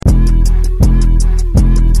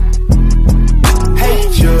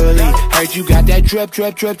if you got that drip,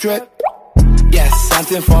 drip, drip, drip. Yes,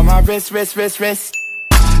 something for my wrist, wrist, wrist, wrist.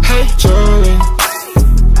 Hey, Charlie.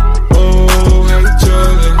 Oh, hey,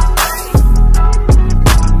 Charlie.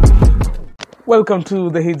 Welcome to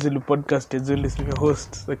the Hey Zulu podcast. It's Zulu, your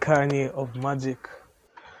host, the Kanye of Magic,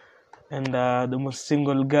 and the most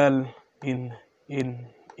single girl in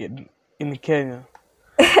Kenya.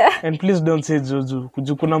 And please don't say Juju.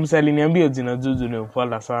 Kuna mse aliniambia jina Juju ni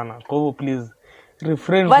upala sana. Kwa hivyo please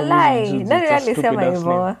refrain from using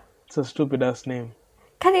Juju. It's a stupid ass name.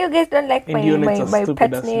 Can you guys don't like my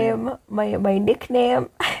pet name, my nickname?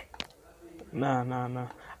 Nah.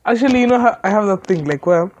 Actually, you know, I have that thing like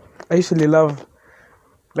where I usually love,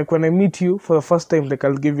 like when I meet you for the first time, like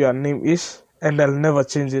I'll give you a name ish and I'll never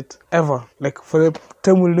change it ever. Like for the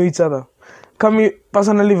time we'll know each other. Kami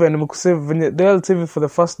personally when they'll save it for the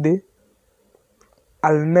first day,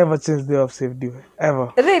 I'll never change the way I've saved you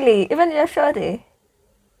ever. Really? Even your shorty?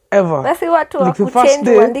 Ever. Let's see what to like change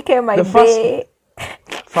uandike my day.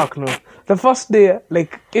 Fuck no. The first day,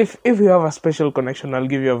 like if you have a special connection, I'll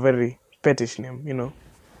give you a very petish name, you know.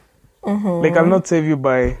 Mm-hmm. Like I'll not save you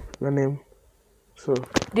by your name. So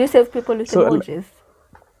do you save people with emojis?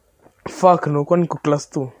 Fuck no, kwani ko class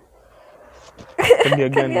 2.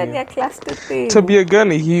 Tabia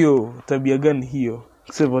gani hiyo?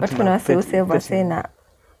 Save what kuna save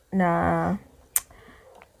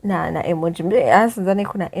na emoji. Sidhani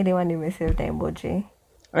kuna anyone nimesave na emoji.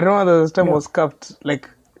 I remember the time was capped, like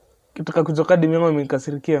kitaka kujoka dimi yangu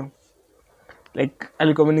imekasirikia. Like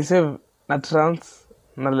alikuwa amenisave na trans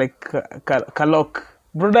na like kalok.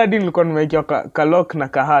 Brother nilikuwa nimewekea kalok na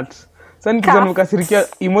kahat. Sasa nikizani nimekasirikia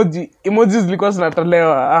emojis zilikuwa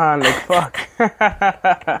zinatolewa. Like fuck.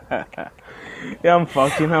 Yeah, I'm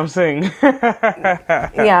fucking, I'm saying.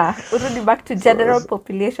 Yeah, urudi back to general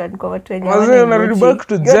population kwa watu wenye wanarudi back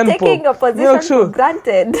to You're taking a position for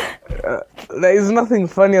granted. There is nothing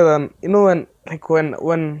funnier than, you know, when a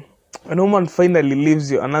woman finally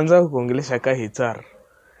leaves you, anaanza kuongelesha ka HR.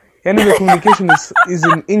 Yani the communication is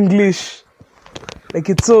in English.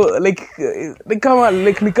 Like it's so like ni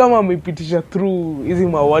kama amepitisha through hizi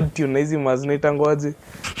ma word tune na hizi mazineta ngoaje.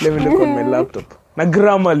 Let me look on my laptop. Na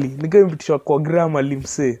Grammarly, nikaimpitishwa kwa Grammarly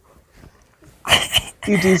mse.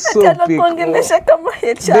 It is so big. Kuongelesha kama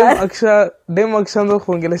HR. Dem akishaanza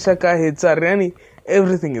kuongelesha ka HR, yani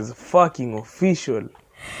everything is fucking official.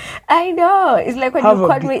 I know. It's like when you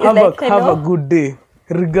call me, it's like hello. Have a good day.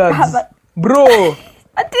 Regards. Bro.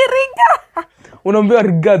 Ati riga. Unaambia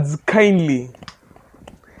regards kindly.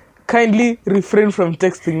 Kindly refrain from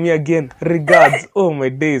texting me again. Regards. Oh my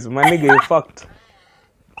days. My nigga, you fucked.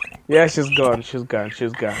 Yeah, she's gone. That's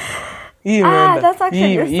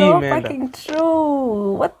actually so fucking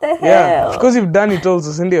true. What the hell? Yeah, because you've done it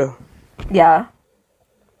also, Cindy. Yeah.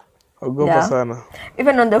 Ogopa sana.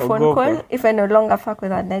 Even on the phone call, if I no longer fuck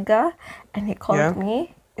with a nigga and he calls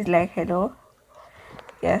me, it's like, hello.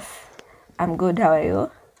 Yes, I'm good. How are you?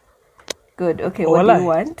 Good. Okay, what do you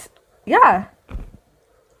want? Yeah.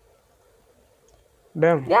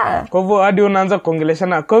 Damn. Yeah. Kwa hivyo hadi unaanza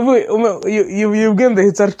kuongeleshana. Kwa hivyo you've given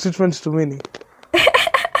the HR treatment to me.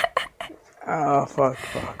 Fuck.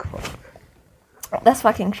 That's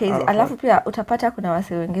fucking crazy. Alafu pia utapata kuna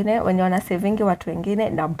wase wengine wenye wana savingi watu wengine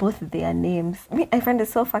na both their names. Me, I find it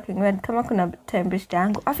so fucking weird. Kama kuna tembish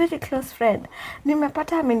yangu, a very close friend,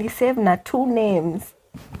 nimepata amenisave na 2 names.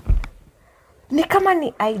 Ni kama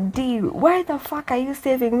ni ID. Why the fuck are you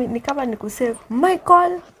saving me? Ni kama ni kusave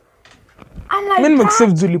Michael. I'm like, mimi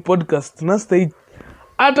nimesave Zulu podcast. Na stay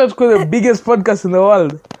hata tuko the biggest podcast in the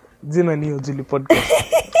world. Jina ni Zulu podcast.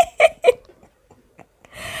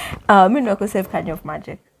 Mimi niko save Kanye of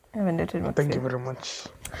Magic. Thank you very much.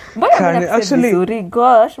 Kanye, actually,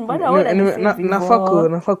 gosh,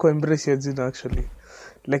 nafaa ku embrace your jina actually.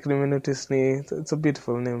 Like nime notice it's a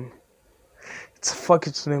beautiful name. It's a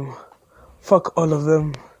fucking name. Fuck all of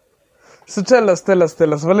them. So tell us.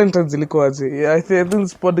 Valentine's ilikuwa aje? Yeah, I think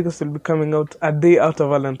this podcast will be coming out a day after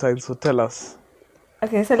Valentine's, so tell us.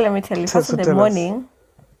 Okay, so let me tell you. First in the morning,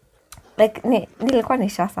 like, nilikuwa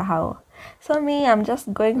nishasahau. So me, I'm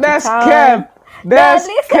just going to town. That's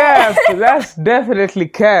cap. That's definitely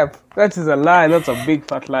cap. That is a lie. That's a big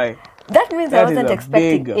fat lie. That means I wasn't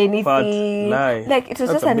expecting anything. Like, it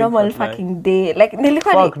was just a normal fucking day. Like,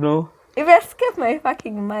 fuck no. If I escape my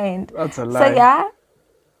fucking mind. That's a lie. So yeah,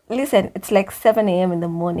 listen, it's like 7 a.m. in the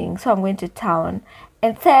morning. So I'm going to town.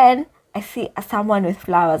 And then I see someone with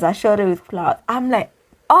flowers. I showed her with flowers. I'm like,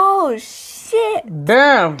 oh shit.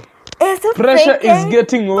 Damn. Pressure is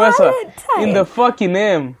getting worse in the fucking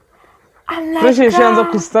name. I'm like, pressure ishaanza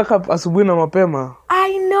kustack up asubuhi na mapema.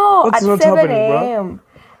 I know. What's at 7 a.m.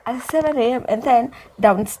 at 7 a.m. And then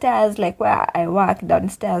downstairs, like where I work,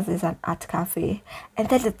 downstairs is an art cafe. And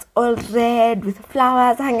then it's all red with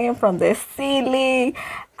flowers hanging from the ceiling.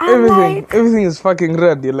 I'm like, Everything is fucking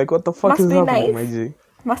red. You're like, what the fuck Must is be happening, nice. my G?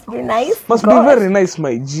 must be nice. Must Gosh. be very nice,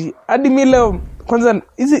 my G. Hadi mi leo, kwanza,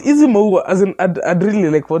 hizi maua, as in, I'd really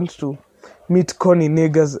like want to meet corny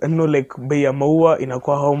niggas and know like bei ya maua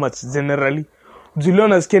inakuwa how much generally. Julio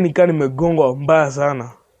nasikia nikaa nimegongwa mbaya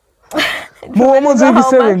sana. Maua moja hivi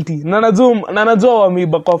 70. Na najua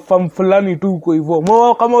wameiba kwa farm fulani tu huko hivyo.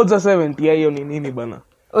 Maua kama moja 70 ya hiyo ni nini bana?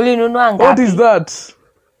 Ulinunua ngapi? What is that?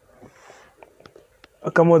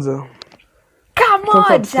 Kamoja.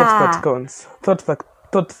 Thought that counts. Thought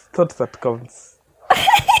that counts.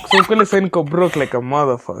 So kweli sasa niko broke like a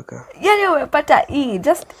motherfucker. Yani umepata E,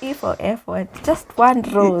 just E for effort. Just one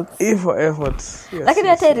rose. E for effort. Yes. Lakini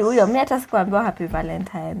hata huyo mimi hata sikuambiwa happy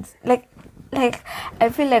Valentine's. Like I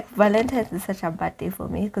feel like Valentine's is such a bad day for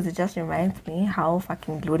me because it just reminds me how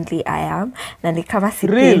fucking lonely I am. Na ni kama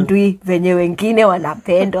sipendwi venye wengine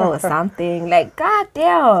wanapendwa or something. Like god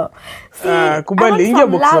damn. Kubali ingia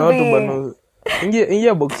box za watu bana.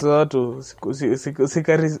 Ingia box za watu.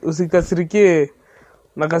 Usikasirikie.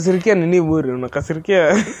 Nakasirikia nini bure?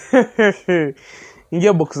 Unakasirikia.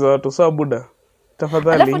 Ingia box za watu. Sawa buda.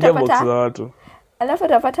 Tafadhali ingia box za watu. Alafu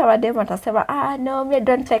utapata mademu watasema no, me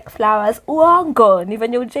don't like flowers. Uongo, ni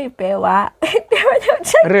venye ujaipewa.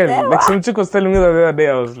 Really? Like some chick was telling me the other day,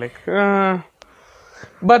 I was like,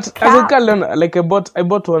 But as I can learn, like I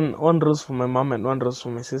bought one rose for my mom and one rose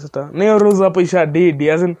for my sister. Nayo rose hapo isha dead.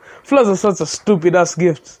 As in, flowers are such a stupid ass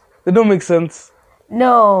gift. They don't make sense.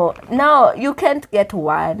 No, you can't get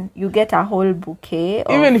one. You get a whole bouquet.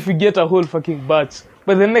 Even if you get a whole fucking batch,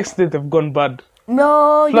 but the next day they've gone bad.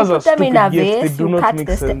 No, you put them in a vase, you cut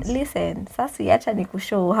the sense. Listen, sasa yacha ni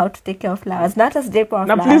kushow how to take care of flowers. Not as day for flowers.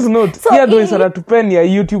 Now please note, here though is anatupeni ya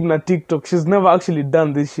YouTube na TikTok. She's never actually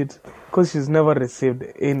done this shit because she's never received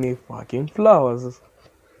any fucking flowers.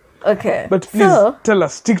 Okay. But please tell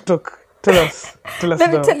us TikTok. Tell us.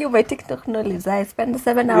 Let me tell you my TikTok knowledge. I spend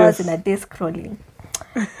 7 hours in a day scrolling.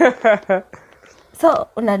 So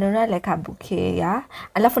unanunua like a bouquet, yeah?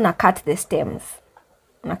 Alafu na cut the stems.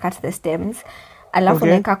 Alafu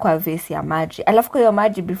neka kwa vase ya maji. Alafu kwa hiyo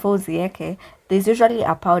maji before uzieke, there's usually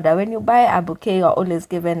a powder. When you buy a bouquet, you're always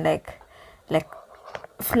given like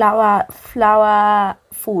flower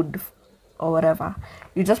food or whatever.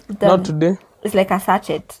 You just put them. Not today. It's like a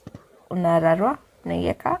sachet. Unararua,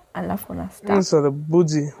 unaieka, alafu una start. Those are the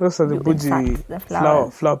bougie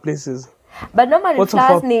flower places. But normally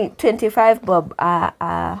flowers need 25 bob.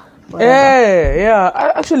 Yeah.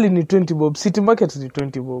 Actually ni 20 bob. City market ni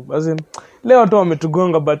 20 bob. As in, leo watu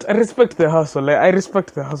wametugonga, but I respect the hustle. Like, I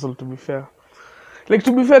respect the hustle, to be fair. Like,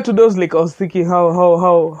 to be fair to those, like, I was thinking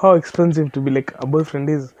how expensive to be like a boyfriend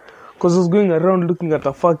is. Because I was going around looking at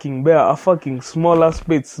a fucking bear, a fucking small ass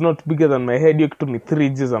spade. It's not bigger than my head. You took me 3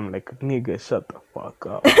 G's. I'm like, nigga, shut the fuck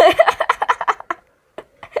up.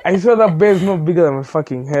 I saw that bear is not bigger than my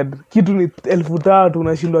fucking head. Kitu ni 3,000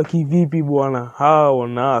 unashindwa kivipi bwana? How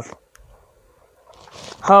on earth?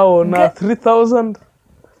 3,000?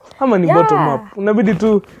 How many bottom up? Unabidi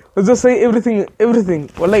tu, let's just say everything.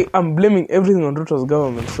 Well, like, I'm blaming everything on Ruto's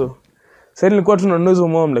government, so. Suddenly, nilikuwa tuna noise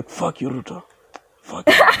mom, I'm like, fuck you, Ruto. Fuck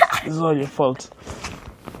you. This is all your fault.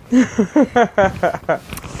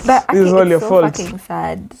 But this is all your fault.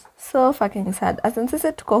 So fucking sad. As in,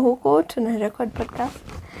 sisi tuko huku, tuna record podcast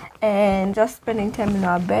and just spending time in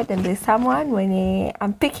our bed, and there's someone when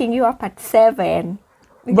I'm picking you up at 7.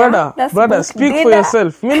 Brother, speak for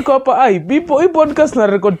yourself. Mimi niko hapa hii podcast na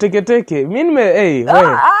record teke. Mimi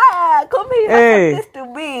come here, this to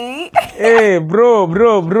be. Hey, bro. Guy,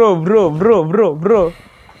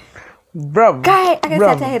 I can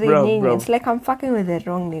say it's like I'm fucking with the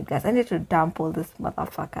wrong niggas. I need to dump all these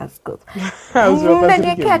motherfuckers.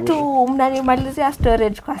 Mnaniekea tu, mnanimalizia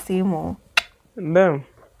storage kwa simu. Damn.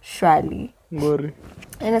 Surely. Ngori.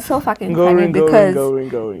 And it's so fucking funny because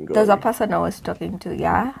going. there's a person I was talking to,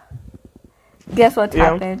 yeah? Guess what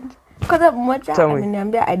happened? Because mmoja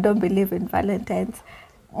ameniambia I don't believe in Valentine's.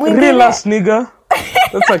 Real ass nigga.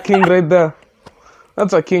 That's a king right there.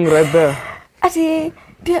 Ati,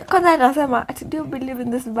 kwanza anasema, do you believe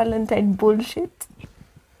in this Valentine bullshit?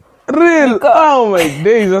 Real? Oh my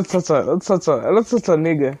days, that's such a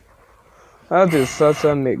nigga. That is such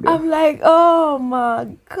a nigga. I'm like, oh my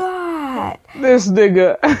god. This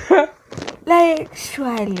nigga. Like,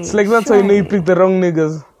 surely. It's like that's how you know you picked the wrong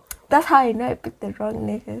niggas. That's how I know I picked the wrong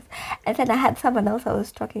niggas. And then I had someone else I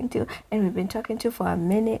was talking to, and we've been talking to for a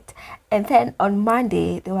minute. And then on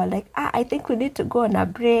Monday, they were like, I think we need to go on a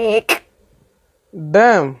break.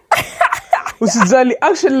 Damn. Usijali.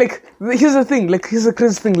 Actually, like, here's the thing. Like, here's the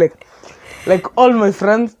crazy thing. Like all my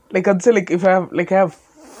friends, like I'd say, like if I have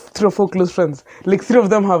 3 or 4 close friends, like 3 of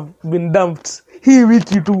them have been dumped. Hii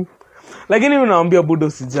wiki tu. Lakini mimi naambia budo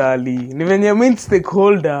usijali. Ni venye main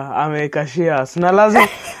stakeholder ameweka shares. Na lazima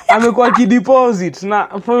amekuwa kideposit na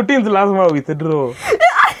 14th lazima withdraw.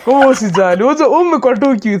 Kama usijali. Wote umekuwa tu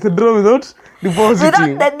withdraw without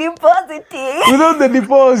depositing. Without the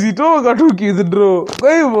deposit. Umekuwa tu withdraw.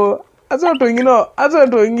 Kwa hivyo, hata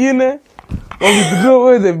watu wengine withdraw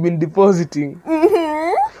where they've been depositing.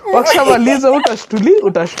 Wakishamaliza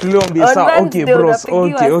utashtuliwa mbia sawa. Okay bros.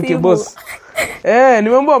 Okay boss.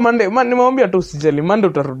 Nimeambia nimeambia tu usijali. Monday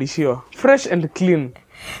utarudishiwa. Fresh and clean.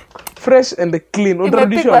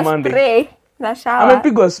 Utarudishiwa Monday.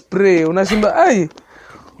 Amepigwa spray. Unashinda ai.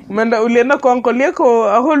 Ulienda kwa uncle yako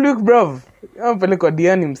a whole week bro. Ampeleka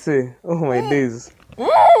Diani mse. Oh my days.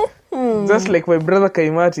 Just like my brother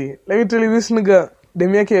Kaimati. Let me tell you, this nigga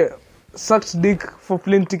demi yake sucked dick for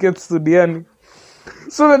plane tickets to Diani.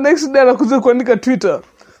 So the next day anakuja kuandika Twitter,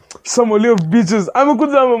 Somali of bitches.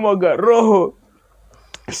 Amekuja amemwaga roho.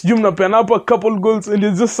 Sijui mnapeana hapa couple goals and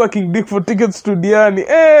you're just sucking dick for tickets to Diani.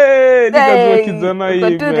 Nikajua kijana hii.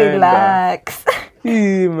 But relax.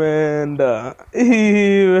 Imeenda.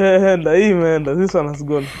 This one has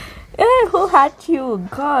gone. Who hurt you?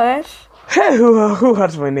 Gosh. Hey, who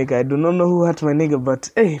hurt my nigga? I do not know who hurt my nigga, but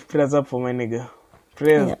hey, prayers up for my nigga.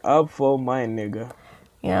 Up for my nigga.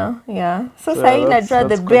 Yeah. So sahi najua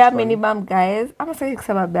the bare minimum, guys. I'm saying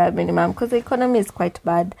kusema bare minimum because the economy is quite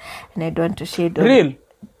bad and I don't want to shade on real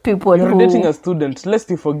people you're who... dating a student, lest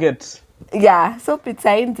you forget. Yeah, so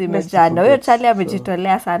pizza inzi imejana. Huyo Charlie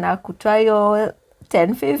amejitolea sana kutoa hiyo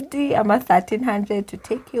 1050 ama 1300 to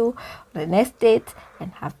take you on the next date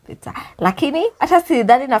and have pizza. Lakini hata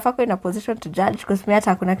sidhani nafaa kuwa in a position to judge because mimi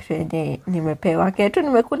hata hakuna kitu yenye nimepewa. Kitu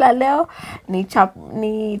nimekula leo ni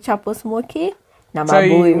chapo smoky na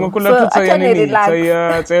mabuyu. So acha ni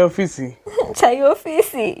relax. Chai ofisi. Chai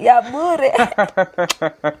ofisi ya bure.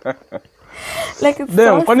 Like it's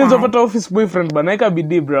damn, so kwani sad. unapata office boyfriend bana, eka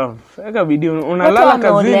bidii bro. Eka bidii, unalala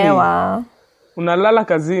kazini. Unalala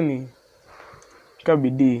kazini. Eka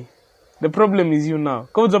bidii. The problem is you now.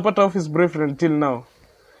 Kama unapata office boyfriend till now,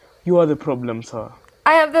 you are the problem, sir.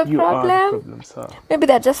 I have the you problem. Are the problem, sir. Maybe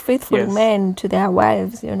they're just faithful men to their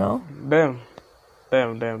wives, you know. Damn.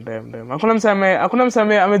 Hakuna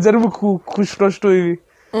msame amejaribu kushtoshto hivi.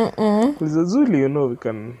 Zuli, you know we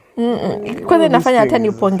can. Kwanza nafanya hata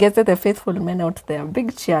nipongeze the faithful men out there.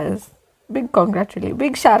 Big cheers. Big congratulations.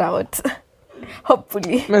 Big shout out.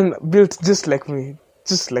 Hopefully. Man built just like me.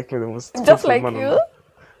 Just like me the most. Just like man you?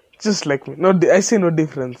 Just like me. No, I see no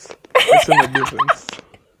difference.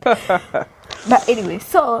 But anyway,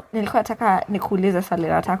 so nilikuwa nataka nikuulize swali,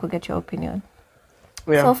 nataka get your opinion.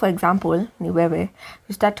 Yeah. So for example, ni wewe,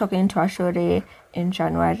 you start talking to a shore in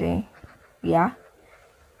January. Yeah.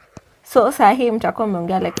 So sahi mtakuwa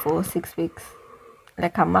mmeongea like for 6 weeks.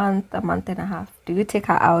 Like a month and a half. Do you take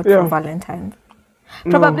her out for Valentine's?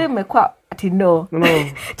 Probably mmekuwa ati no.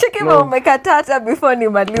 Cheki mmekatata before ni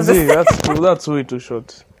malize. That's way too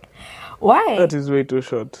short. Why? That is way too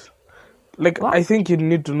short. Like what? I think you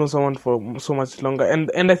need to know someone for so much longer,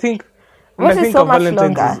 and I think what is so much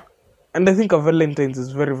longer? And I think a Valentine's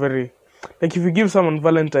is very, very, like if you give someone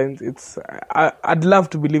Valentine's, it's I'd love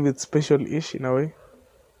to believe it's special-ish in a way.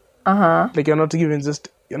 Like you're not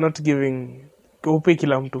giving upe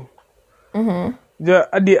kila mtu.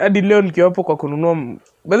 Hadi leo nikiwapo kwa kununua.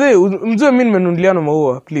 By the way, mjue mimi nimenunulia na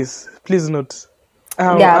maua, please not.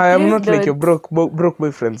 I am not like your broke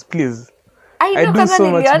boyfriends, please. I do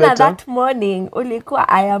so much better. That morning ulikuwa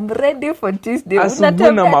I am ready for Tuesday.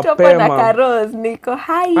 Asubuhi na mapema. Karos niko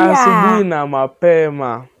haya. Asubuhi na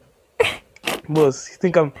mapema. Boss, you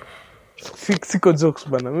think I'm siko jokes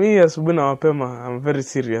bana. Me asubuhi na mapema, I'm very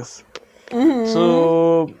serious.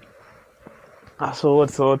 So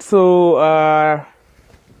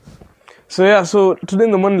today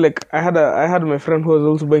in the morning, like I had my friend who was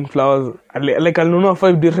also buying flowers. Like I'll know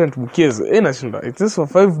 5 different bouquets. Nashinda. It's just for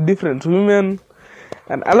 5 different women.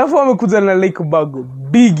 And alafu amekuja na like bag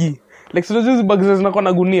bigi. Like so those bags zinakuwa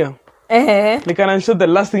na gunia. Like ananishow the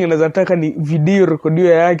last thing anazataka ni video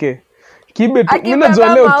recordio yake. Kibe tu mimi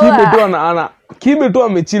najua leo Kibe tu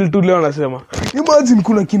amechill tu leo anasema. Imagine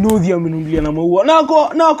kuna Kinodhi amenunulia na maua.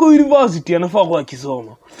 Nako university anafaa kwa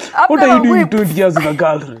akisoma. What are you doing 20 years in a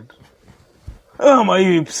girlfriend? Oh, my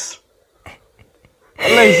hips.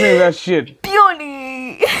 I like saying that shit.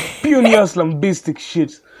 Purely Islamistic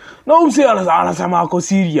shit. Na umse anasema ako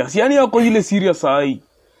serious. Yani ako ile serious sahi.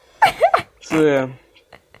 So yeah.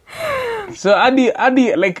 So adi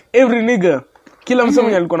like every nigga kila msemo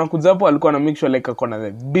mwenye alikuwa anakuja hapo alikuwa na make sure like akona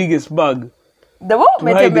the biggest bag. The one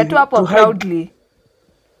umetembea tu hapo proudly.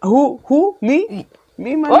 Who me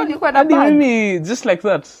man. Oh, nilikuwa na bag. Mimi just like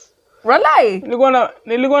that. Really?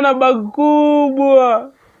 Nilikuwa na bag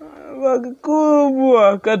kubwa.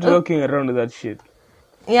 Can't walking around with that shit.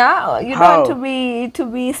 Yeah, you don't want to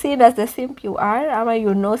be seen as the simp you are, ama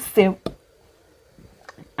you know simp.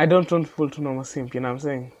 I don't want people to know I'm a simp, you know what I'm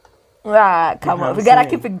saying? Ah, come on. We gotta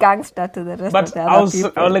keep it gangster to the rest of the other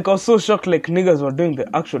people. I was so shocked like niggas were doing the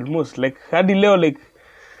actual most. Like hadi leo like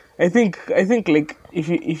I think like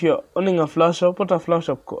if you're owning a flower shop, what are flower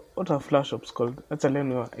shops called? That's a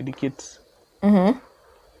learn educate.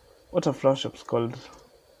 What are flower shops called?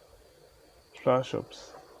 Flower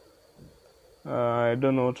shops. I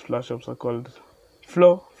don't know what flower shops are called.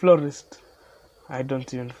 Florist. I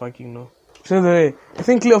don't even fucking know. So the way, I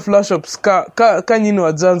think Leo flower shops ka nyini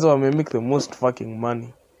wajanzo wame make the most fucking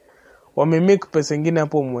money. Wame make pesa ingine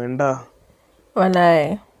hapo muenda.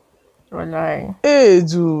 Walai.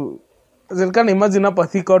 Juu zilkana imagine hapa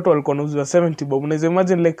Thika watu walikuwa wanauza 70 bob. Unaweza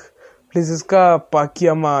imagine like places ka Park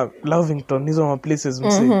ama Lavington, hizo ma places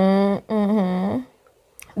mse.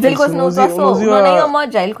 Zilikuwa zinauza so. Unaona hiyo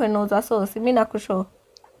moja ilikuwa inauza so. Si mimi nakushow.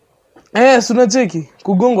 Unacheki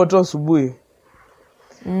kugongwa tu asubuhi.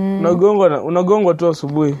 Unagongwa tu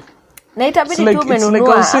asubuhi. Na itabidi tu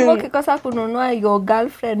umenunua. Hapo ukikosa kununua, your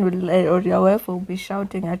girlfriend will or your wife will be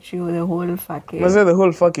shouting at you the whole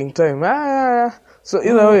fucking time. So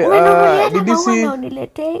either way, did you see?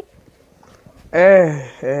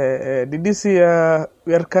 Did you see?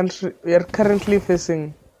 We are currently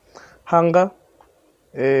facing hunger.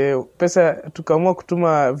 Pesa tukaamua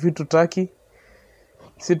kutuma vitu Turkey.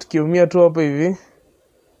 Sisi tukiumia tu hapa hivi.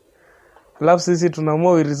 Alafu sisi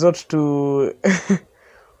tunaamua we resort to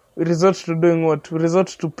doing what? We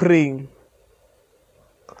resort to praying.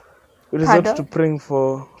 We resort to praying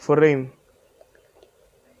for rain.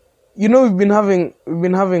 You know we've been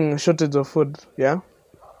having a shortage of food, yeah?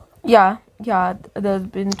 Yeah. There's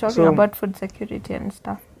been talking about food security and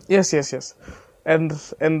stuff. Yes. And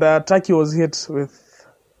Turkey was hit with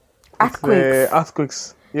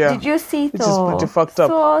earthquakes. Yeah. Did you see which is pretty fucked up.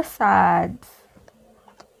 So sad.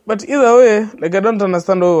 But either way, like I don't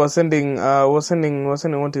understand why we're sending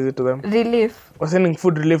what is it to them? Relief. We're sending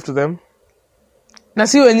food relief to them. Na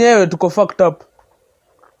si wenyewe tuko fucked up.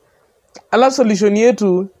 Alafu solution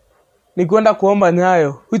yetu ni kwenda kuomba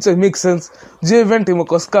Nyayo, which makes sense. Je event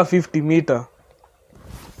imekoska 50 meter.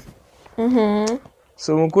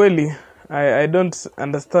 So mkweli, I don't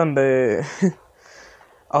understand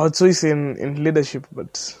our choice in leadership,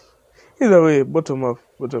 but either way, bottom up.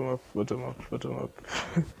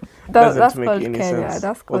 That's called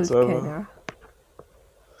Kenya.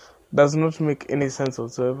 Does not make any sense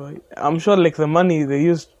whatsoever. I'm sure like the money they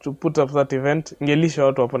used to put up that event, ingelisha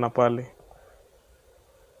watu hapo na pale.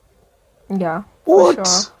 Yeah.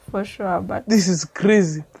 What? For sure, but this is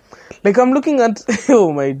crazy. Like I'm looking at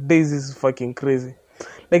oh my days, this is fucking crazy.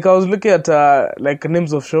 Like I was looking at like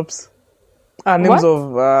names of shops. Names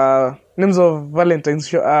of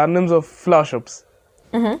Valentine's names of flower shops.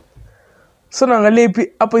 So naangalia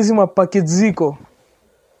hapo hizi mapackage ziko.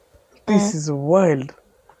 This is wild.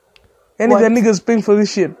 And the niggas paying for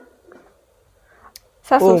this shit.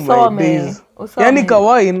 Sasa usome. Yani ka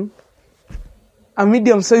wine, a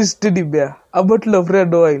medium sized teddy bear, a bottle of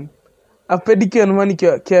red wine, a pedicure and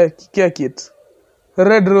manicure care kit,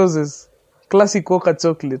 red roses, classic Coca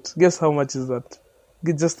chocolate. Guess how much is that?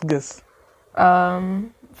 Just guess.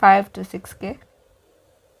 5 to 6K.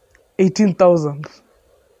 18,000.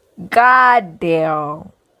 God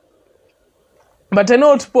damn. But I know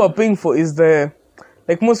what people are paying for is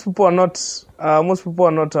most people,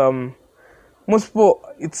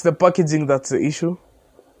 it's the packaging that's the issue.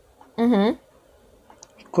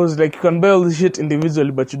 Because like you can buy all the shit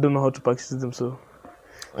individually, but you don't know how to package them. So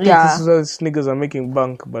yeah, this is how these niggas are making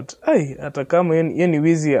bank. But hata kama yeni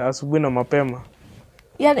wizi asubuhi na mapema.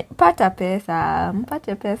 Yani mpate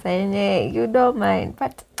pesa yenye you don't mind.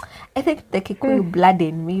 But I think the Kikuyu blood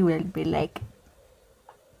in me will be like,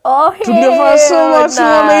 oh hey, tungefanya so much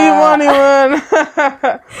money man.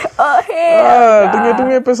 Oh hey,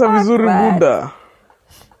 tungetumia pesa vizuri buda.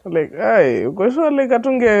 Like uko sure like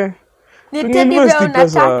atunge nitendivyo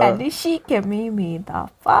unataka nishike mimi, the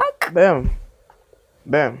fuck. Damn.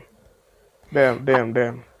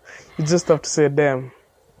 You just have to say damn.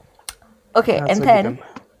 Okay, that's and then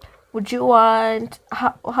would you want,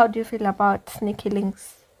 how do you feel about sneaky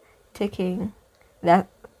links taking the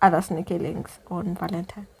other sneaky links on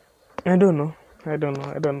Valentine? I don't know.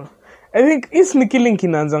 I think hii sneaky link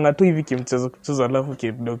inaanzanga tu hivi kimchezo alafu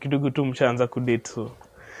kidogo tu mshaanza kudate, so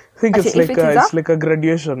think Ati it's if like it is it's like a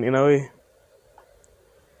graduation in a way.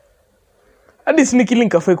 Hadi sneaky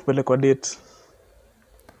kafai kupelekwa date.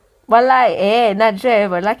 Walai, najua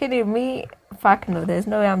hivyo. Lakini me, fuck no, there's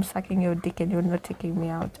no way I'm sucking your dick and you're not taking me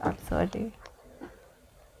out. I'm sorry.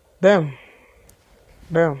 Damn.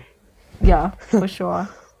 Yeah, for sure.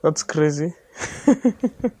 That's crazy.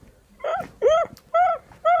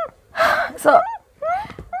 So,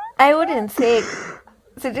 I wouldn't say...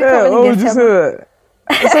 Yeah, what would you say that?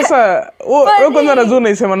 Sasa, wewe kwanza nazua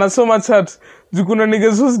unaisema na so much heart. Jukuna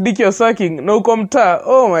niggas whose dick you're sucking. No come mtaa.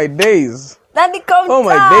 Oh my days. Oh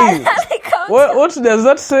my days. What does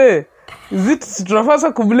that say? Is it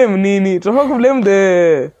tunafasa kublame nini? Tunafasa kublame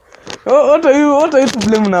the... What are you to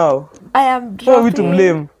blame now? I am dropping... Who are we to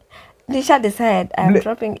blame? Nisha decided I'm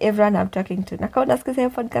dropping everyone I'm talking to. Nakaona sikiza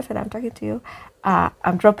podcast and I'm talking to you.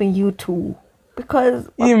 I'm dropping you too. Because...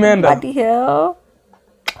 What the hell?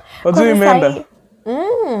 What do you mean?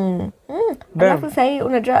 Alafu sahi,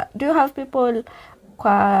 unajua, do you have people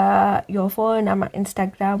kwa your phone ama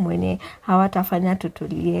Instagram wene hawatafanya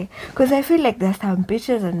tutulie? Because I feel like there's some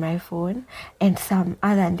bitches on my phone and some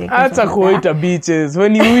other niggas. Hata kuita bitches.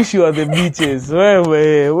 When you wish you are the bitches.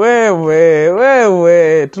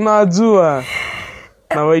 Wewe. Tunajua.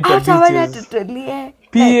 Na waita bitches. Hawatafanya tutulie.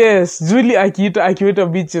 P.S. Julie akiita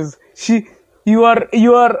bitches. You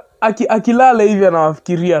are akilala hivi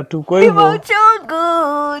anawafikiria tu. Kwa hivyo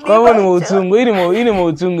ni mauchungu. Hii ni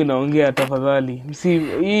mauchungu naongea tafadhali.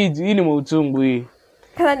 Hii ni mauchungu hii.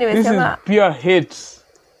 This is pure hate.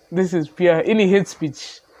 This is pure hate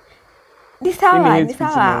speech. Ni sawa.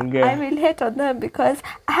 I will hate on them because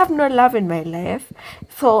I have no love in my life.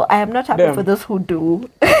 So I am not happy for those who do.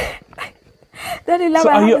 The only love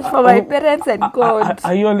I have is for my parents and God.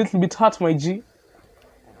 Are you a little bit hurt, my G?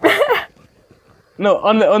 No,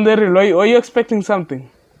 on the real, were you expecting something?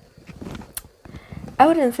 I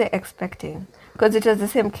wouldn't say expecting, because it was the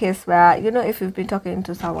same case where, you know, if you've been talking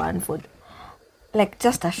to someone for like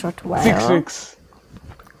just a short while, 6 weeks.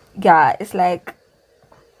 Yeah, it's like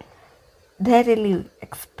they really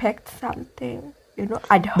expect something, you know.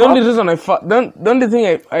 The only reason the only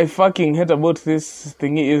thing I fucking hate about this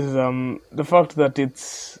thing is the fact that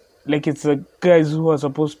it's the guys who are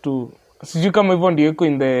supposed to. Sijui kama hivyo ndio iko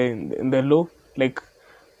in the law. Like,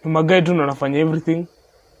 magai tu wanafanya everything.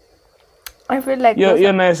 I feel like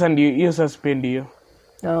you're nice and you suspend you.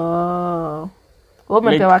 Oh.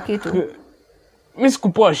 Umepewa kitu. Mimi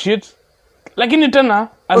sikupoa shit. Lakini tena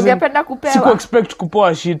ungependa kupewa. Siku expect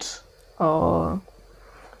kupoa shit. Oh.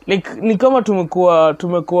 Like ni kama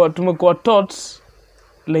tumekuwa taught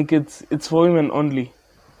like it's for women only.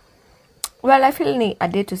 Well, I feel need a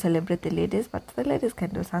day to celebrate the ladies, but the ladies can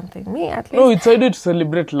do something. Me at least. No, it's a day to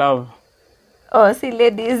celebrate love. Oh, see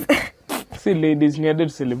ladies. See ladies, ni a day to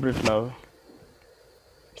celebrate love.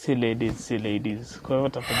 See ladies. Kwa hivyo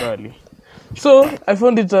tafadhali. So, I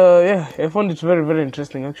found it very, very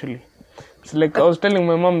interesting actually. It's like I was telling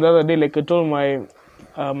my mom the other day, like I told my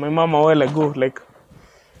mom a while ago, like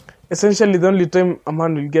essentially the only time a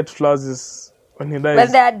man will get flowers is when he dies.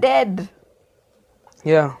 When they are dead.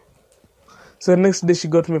 Yeah. So the next day she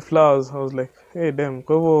got me flowers. I was like, hey damn,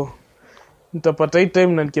 kwa hivyo nitapata hii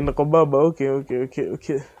time na nikienda kwa baba. Okay.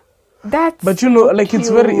 But you know, like cute.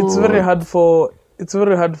 it's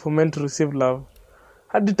very hard for men to receive love.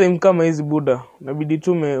 Hadi time kama hizi buda, nabidi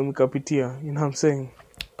tu mkapitia, you know what I'm saying?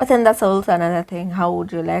 But then that's also another thing. How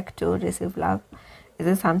would you like to receive love? Is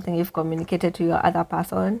it something you've communicated to your other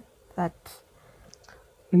person that?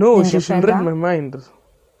 No, she should read my mind.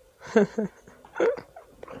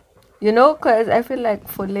 You know, because I feel like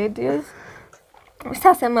for ladies,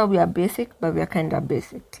 we are basic, but we are kind of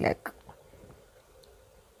basic. Like,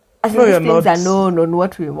 as no, these things are known on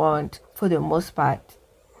what we want for the most part,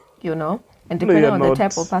 you know, and depending on the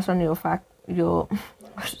type of person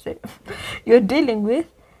you're dealing with,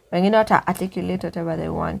 when you're not articulate whatever they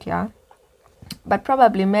want, yeah. But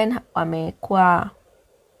probably men wamekuwa,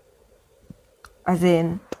 as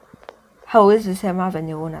in, hauwezi sema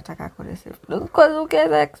venye unataka kureceive. Because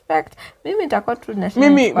ukiweza expect, mimi nitakuwa tu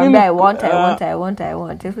nasema kwamba I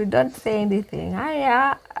want. If we don't say anything,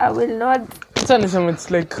 I will not.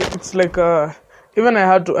 It's like even I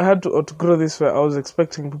had to outgrow this where I was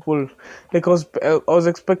expecting people, like I was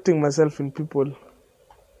expecting myself in people.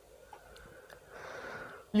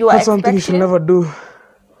 That's something you should never do.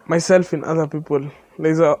 Myself in other people.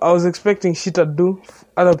 Like I was expecting shit to do,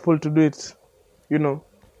 other people to do it, you know.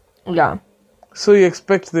 Yeah. So you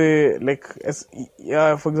expect for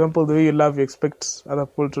example, the way you love, you expect other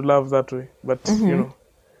people to love that way. But, you know,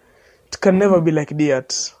 it can never be like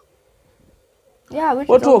that. Yeah,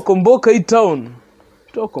 Watu wakomboka hii town.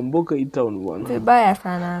 Komboka hii town bwana. Vibaya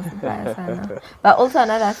sana. But also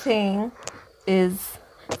another thing is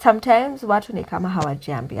sometimes watu ni kama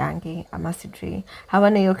hawajiambiangi ama sijui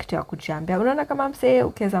hawana hiyo kitu ya kujiambia. Unaona kama msee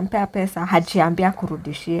ukiweza mpea pesa hajiambia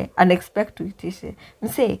kurudishie, unexpect uitishe.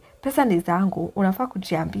 Msee pesa ni zangu, unafaa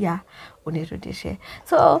kujiambia unirudishie.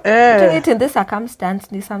 So doing it in this circumstance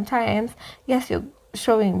ni sometimes yes you're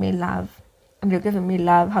showing me love and you're giving me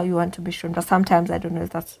love how you want to be shown, but sometimes I don't know if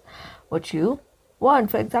that's what you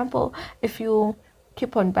want. For example, if you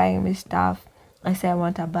keep on buying me stuff, I say I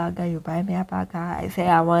want a burger, you buy me a burger. I say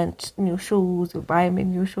I want new shoes, you buy me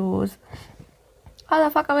new shoes. How the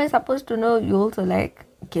fuck am I supposed to know you also like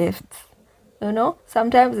gifts? You know?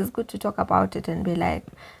 Sometimes it's good to talk about it and be like,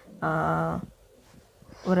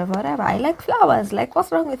 whatever. I like flowers. Like,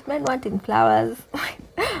 what's wrong with men wanting flowers?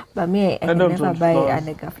 But me, I can never buy a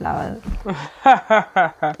nigga flowers.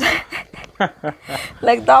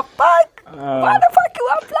 Like the fuck? Why the fuck you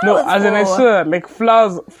want flowers? No, as in I for? swear, like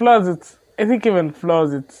flowers, I think even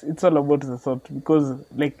flowers, it's all about the thought, because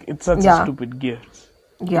like it's such a stupid gift.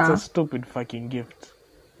 Yeah. It's a stupid fucking gift.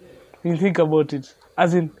 When you think about it,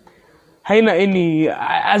 as in haina any,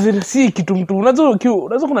 as in si kitu mtu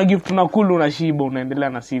unaweza kuna gift unakula unashiba unaendelea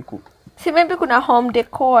na siku. See, maybe kuna home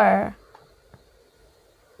decor.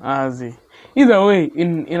 Either way,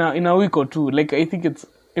 in a week or two, like I think it's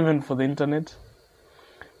even for the internet.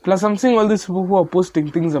 Plus, I'm seeing all these people who are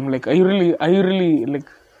posting things. I'm like, are you really like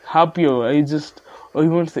happy, or are you just, or you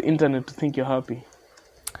want the internet to think you're happy?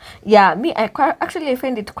 Yeah, me, I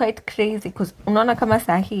find it quite crazy because unaona kama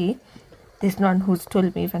sahi, there's no one who's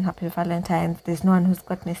told me even Happy Valentine's. There's no one who's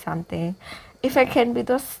got me something. If I can be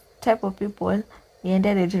those type of people, I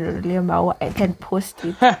can post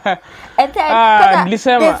it. And then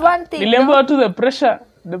there's one thing. Remember to the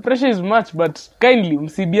pressure is much, but kindly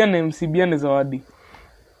msibiane zawadi.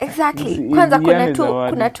 Exactly. Kwanza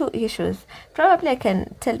kuna two issues. Probably I can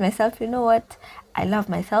tell myself, you know what? I love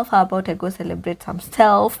myself. How about I go celebrate some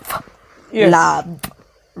self-love?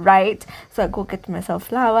 Right? So I go get myself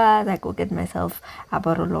flowers. I go get myself a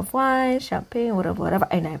bottle of wine, champagne, whatever,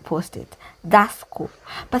 and I post it. That's cool.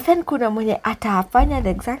 But then kuna mwenye atafanya the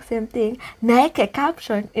exact same thing. Naeke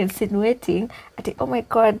caption insinuating, oh my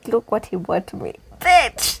God, look what he bought me.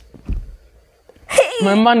 Bitch! Hey!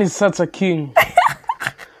 My man is such a king.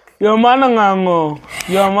 Your man angango.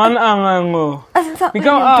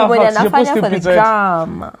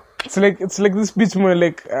 It's like this bitch more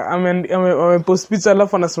like I'm post picture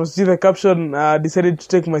alafu anasema the caption decided to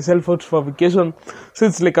take myself out for vacation, so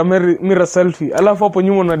it's like a mirror selfie alafu hapo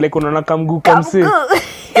nyuma una like unaona kamguka mse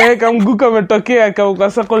kamguka umetokea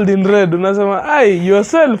ka circled in red unasema ai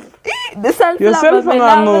yourself the self yourself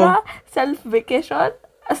angango self vacation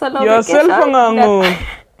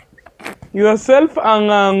yourself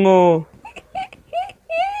angango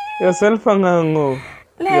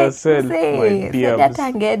like, yourself, my dear. So that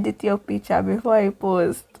I can edit your picture before I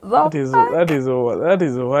post. That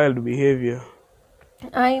is a wild behavior.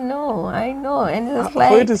 I know, and it's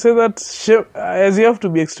for you to say that, as you have to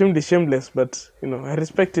be extremely shameless, but I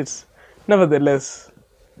respect it. Nevertheless,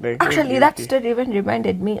 like, actually, that story even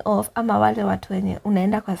reminded me of ama wale watu wenye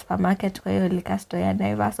unaenda kwa supermarket, kwa hiyo liquor store ya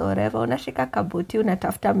Naivas or whatever, unashika kabuti,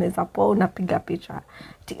 unatafuta meza poa, unapiga picha.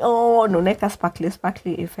 Unaweka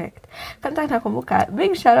sparkly effect. Kanta nakumbuka,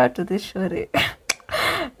 big shout out to this shorty.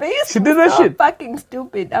 She did that shit. Fucking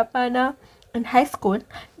stupid. Apana. In high school,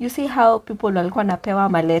 you see how people walikuwa napewa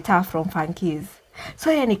maleta from Funkies.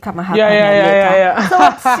 So yani kama hapa yeah. So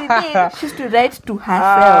what she did, she used to write to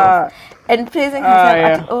herself and praising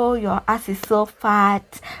herself at, your ass is so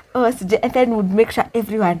fat. And then would make sure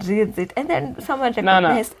everyone reads it. And then someone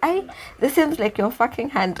recognized, this seems like your fucking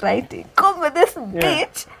handwriting. Come with this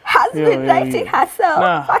bitch has been writing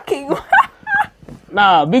herself. Fucking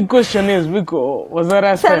big question is, was that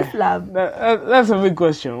as fair? Self-love. That's a big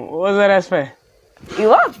question. Was that as fair? It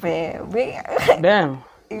was fair. Damn.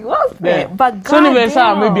 It was fair. But God so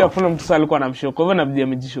nimesema maybe hakuna mtu alikuwa anamshow kwa hivyo nabidi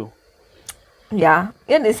amejishow. Yeah.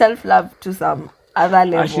 It's self-love to some other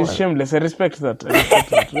level. She's shameless. I respect that.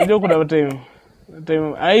 Unajua kuna time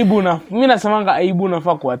aibu mimi nasemanga aibu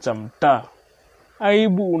unafaa kuacha mtaa.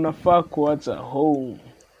 Aibu unafaa kuacha home.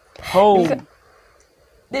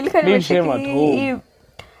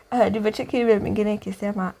 Nimecheki hivi mingine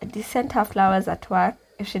ikisema they sent her flowers at work.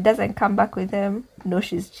 If she doesn't come back with them, no,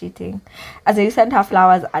 she's cheating. As in, you sent her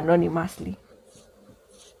flowers anonymously.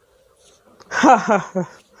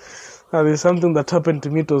 There's something that happened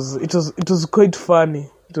to me. It was quite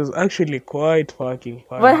funny. It was actually quite fucking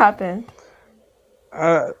funny. What happened?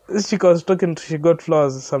 This chick I was talking to, she got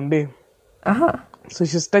flowers someday. So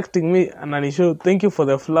she's texting me and anisho, thank you for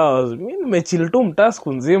the flowers. Mi nimechill tu mtaa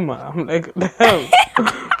siku nzima. I'm like, damn.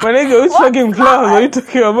 My nigga, which fucking flowers are you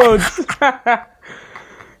talking about?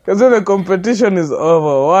 Because when the competition is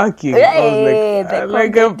over, working. Hey, I was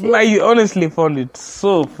like, I honestly found it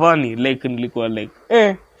so funny. Like, nilikuwa like,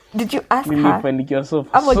 Did you ask her? Nilifanyikiwa so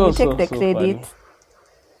you take the credit?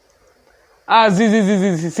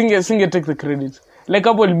 Singe take the credit. Like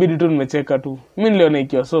hapo ilibidi tu nimecheka tu. Mimi niliona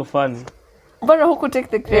ikiwa so funny. Mbona huku take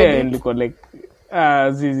the credit? Nilikuwa like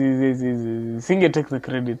singe take the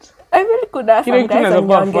credit. I really could have some guys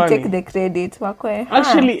and you take the credit. Wakwe.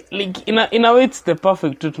 Actually, like in a way it's the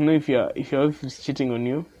perfect to know if your wife is cheating on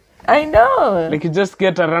you. I know. Like you just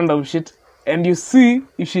get a random shit and you see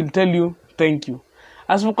if she'll tell you thank you.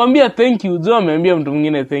 As for kwambia thank you, jo ameambia mtu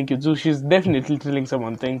mwingine thank you. Jo she's definitely telling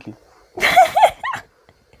someone thank you.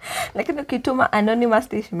 Like ukituma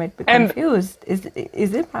anonymously, she might be confused.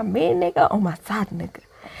 Is it my main nigga or my side nigga?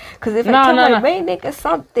 Because if I tell my main nigga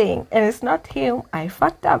something and it's not him, I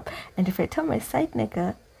fucked up. And if I tell my side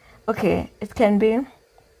nigga, okay, it can be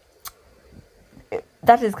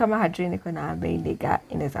that is kama hajui niko na main nigga,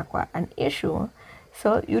 inaweza kuwa an issue.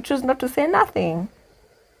 So you choose not to say nothing.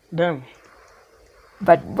 Damn.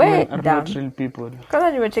 But wait, men are not real people.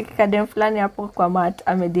 Kwanza nimecheki kadem fulani hapo kwa mat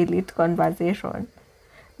ame-delete conversation.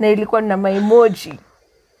 Na ilikuwa na emoji.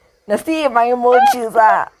 Na si emoji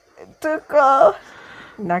za tuko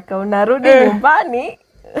na unarudi nyumbani.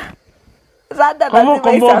 Zada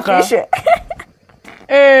lazima isafishe.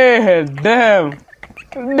 Damn.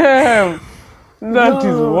 That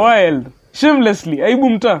is wild. Shamelessly. Aibu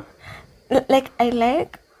mta. Like I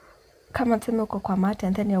like kama tuseme uko kwa mat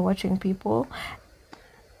and then you're watching people.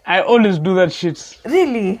 I always do that shit.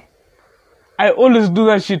 Really? I always do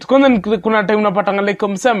that shit. Kwanza kuna time unapatanga like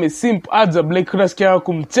msame simp ajab like unasikia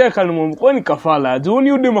kumcheka ni mwa kwani kafala aje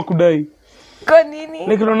uni ude makudai. Kwa nini?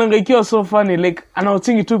 Like unaona ikiwa so funny like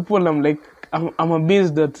anawatching two people I'm like I'm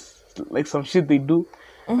amazed that like some shit they do.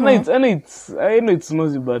 I know it's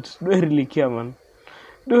nosy but do I really care man?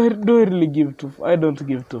 Do I really give two? I don't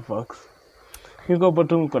give two fucks. Niko hapo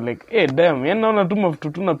tu mko like damn yani naona tu mafutu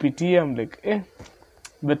tunapitia I'm like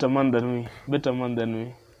better man than me.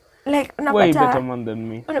 Like way better man than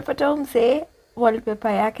me. Unapata umse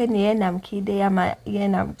wallpaper yake ni yeye na mkide ama yeye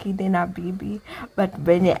na mkide na bibi but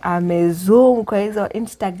benye amezoom kwa hizo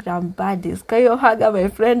Instagram buddies. Kwa hiyo haga my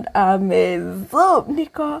friend amezoom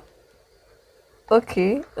niko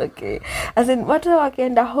okay. As in watu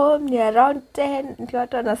wakienda home ni around 10 ndio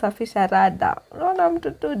watu wanasafisha rada. Unaona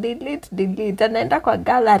mtu tu delete. Anaenda kwa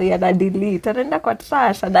gallery ana delete. Anaenda kwa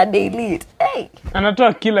trash ana delete. Hey.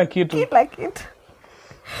 Anatoa kila kitu.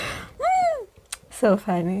 So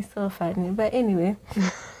funny. But anyway.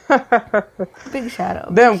 Big shout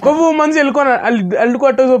out. Damn, kwa hivyo manzi alikuwa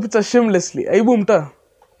atozo picha shamelessly. Aibu mta.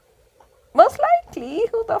 Most likely,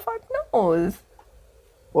 who the fuck knows?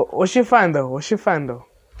 Was she fine though? She's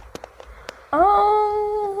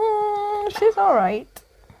alright.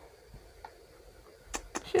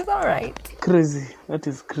 Crazy. That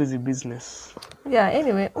is crazy business. Yeah,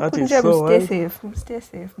 anyway. That is so stay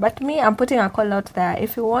safe. But me, I'm putting a call out there.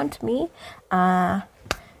 If you want me,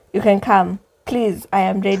 you can come. Please, I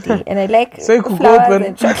am ready. And I like flowers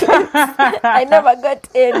and chocolates. I never got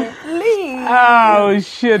any. Please. Oh,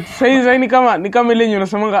 shit. Say ni kama ile yenye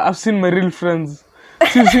unasemanga I've seen my real friends.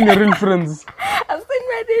 You've seen your real friends. I've seen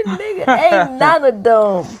my real nigga. Ain't none of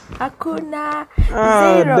them. Hakuna.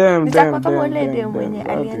 Zero. Nitakwata mwole de mwenye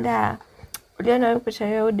alienda. Uliona picha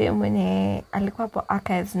ya de mwenye alikuwa hapo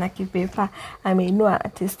archives na kipepa. Ameinua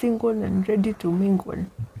ati single and ready to mingle.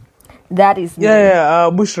 That is me.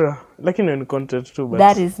 Yeah, Bushra. Lakini ni content too, but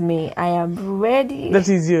that is me. I am ready. That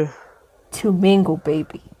is you. To mingle,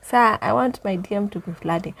 baby. Sir, I want my DM to be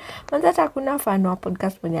flooding. Manzata kuna fan wa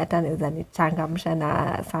podcast mwenye hata anaweza nichangamsha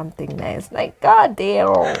na something nice. Like, god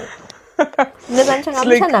damn. Naweza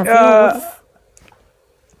nichangamsha na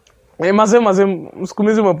views. Mazem,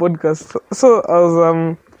 msikumizi ma podcast. So,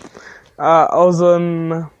 I was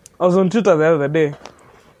on Twitter the other day.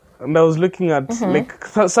 And I was looking at like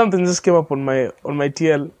something just came up on my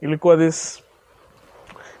TL. Ilikuwa this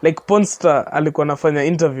like Ponster alikuwa anafanya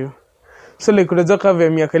interview. So like unajua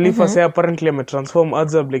Mia Khalifa say apparently ametransform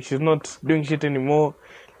Azab, like she's not doing shit anymore.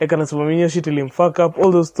 Like anasimamia shit fuck up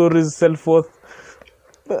all those stories, self-worth,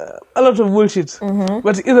 a lot of bullshit.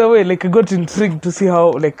 But either way, like I got intrigued to see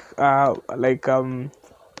how like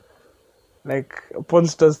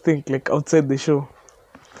Ponsters think like outside the show.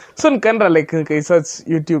 So nikaenda like search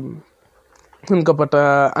YouTube.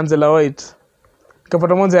 Nikapata Angela White.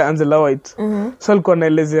 Nikapata moja ya Angela White. So alikuwa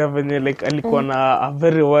anaelezea venye like alikuwa na a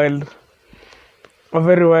very wild a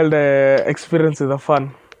very wild experience with a fan.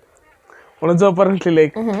 Unajua apparently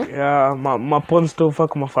like ma porn store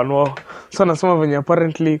fuck mafan wao. So nasema venye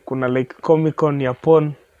apparently kuna like Comic Con ya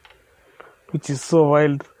porn, which is so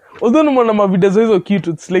wild. Although nimeona ma videos hizo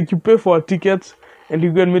cute, it's like you pay for a ticket and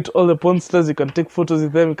you go and meet all the porn stars, you can take photos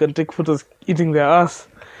with them, you can take photos eating their ass.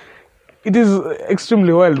 It is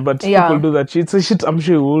extremely wild, but people do that shit. It's a shit I'm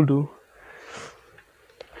sure you will do.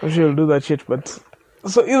 I'm sure you'll do that shit, but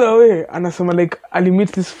so either way, anasema like ali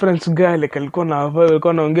meet this French guy, like alikuwa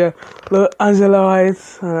anaongea Angela White,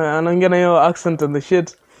 anaongea na hiyo accent and the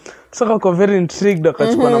shit. So ako very intrigued,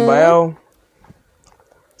 akachukua namba yao.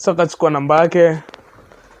 So akachukua namba yake.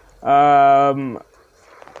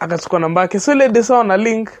 Akachukua namba yake. So ile sawa na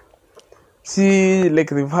link. See,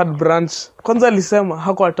 like they've had branch. Kwanza alisema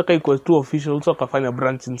hako ataka ikuwa too official, so akafanya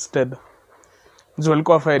branch instead. Juu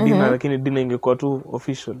alikuwa afanya dinner, lakini dinner ingekuwa too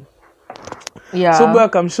official. Yeah. So boy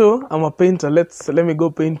akamshow, I'm a painter, let me go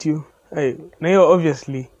paint you. Hey, na hiyo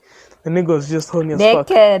obviously the nigga was just horny as fuck.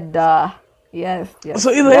 Naked. Yes.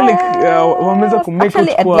 So either like wameanza kumake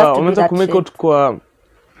out kwa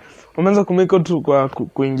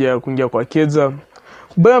kuingia kwa keja.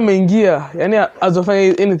 Boy ameingia, yani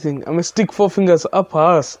azofanya anything, stick 4 fingers up her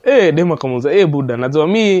ass. Dema kamuza, buda, najua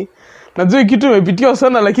kitu imepitiwa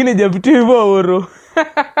sana lakini hajapitia hivyo oro.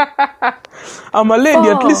 I'm a lady,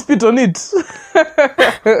 at least spit on it.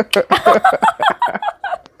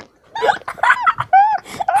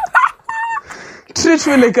 Treat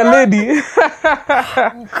me like a lady.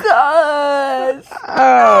 God.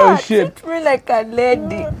 Oh shit. Treat me like a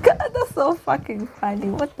lady. God, that's so fucking funny.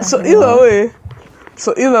 What the So hell?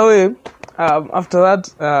 either way, after that,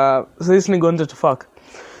 so this nigga wanted to fuck.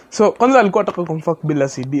 So kwanza alikuwa ataka kumfuck bila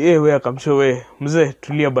CD. We akamshow we mzee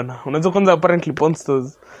tulia bana. Unajua kwanza apparently porn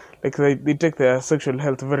stars like they take their sexual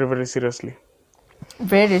health very very seriously.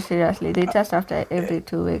 Very seriously. They test after every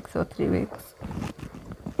 2 weeks or 3 weeks.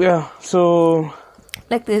 Yeah, so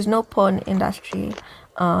like there's no porn industry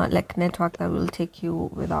like network that will take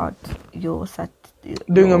you without your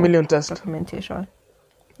doing a million tests documentation.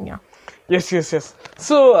 Yeah. Yes.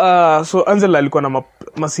 So Angela alikuwa na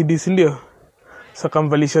ma CD ndio. So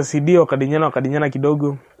akamvalisha CD wakadinyana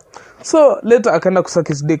kidogo. So later akaenda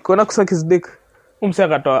kusakis dick. Kuna kusakis dick. Umse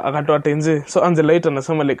akatoa tenze. So Angela ita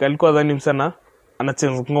anasema like alikuwa dhani msana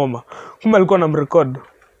anachange ngoma. Kumbe alikuwa na mrecord.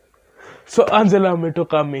 So Angela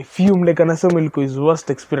ametoka amefume like anasema ilikuwa his worst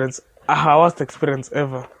experience. Her worst experience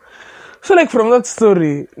ever. So like from that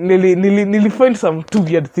story, nili find some 2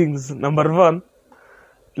 weird things. Number 1,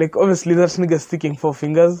 like obviously that nigga sticking 4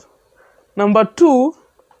 fingers. Number 2,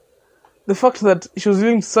 the fact that she was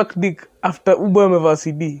willing to suck dick after Ubo ameva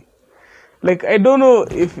CD. Like I don't know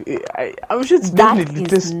if I'm sure it's that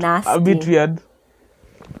definitely is nasty. A bit weird.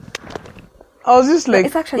 I was just like,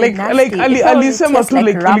 it's actually nasty. like alisema too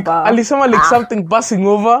like rubber. like something passing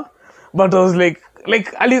over, but I was like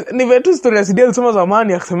nive tu story ya CD alisema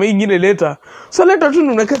zamani akasema ingine later. So later tu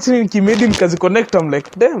nunaka chini kimedi nikazi connect, I'm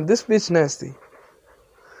like damn this bitch nasty.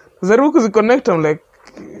 Zaru kuzi connect, I'm like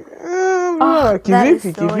that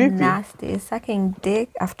is so nasty. Sucking dick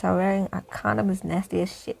after wearing a condom is nasty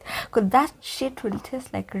as shit. Cause that shit will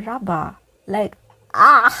taste like rubber. Like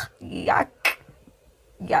yuck.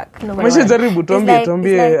 No, Masha jaribu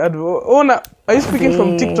tuambie ona, are you speaking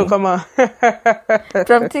from TikTok ama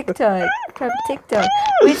from TikTok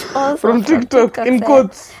which also from TikTok in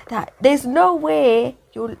quotes that there's no way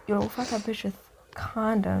you'll fuck a bitch with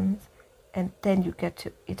condoms and then you get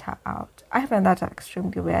to eat her out. I find that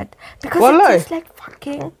extremely weird because it tastes like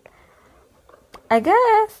fucking, I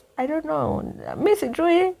guess, I don't know, Miss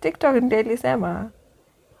Joy TikTok and Daily Sema.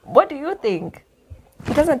 What do you think?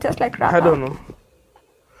 It doesn't taste like rubber. I don't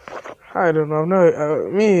know. No,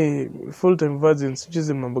 me full-time virgin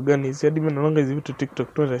sijui mambo gani. Si hadi mimi naona hizi vitu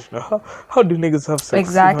TikTok tu nashinda. How do niggas have sex?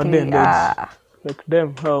 Exactly. Like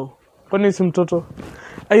damn, how? Kwani si mtoto?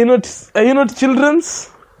 Are you not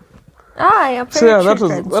children's? I am very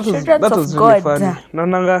that was really funny.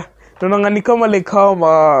 Naona ni kama like how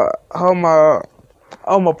ma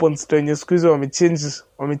porn star wenye siku hizi wamechange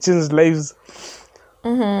lives.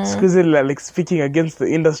 Squeeze like speaking against the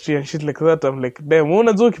industry and shit like that. I'm like damn,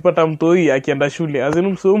 unajua ukipata mtoi akienda shule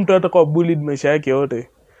azinu mtu atakuwa bullied maisha yake yote.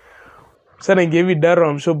 Sana gave Daro,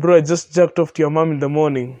 I'm sure bro I just jacked off to your mom in the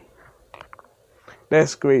morning.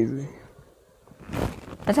 That's crazy.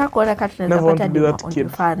 Nataka kuona kati napata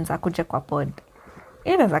fans akuje kwa pod.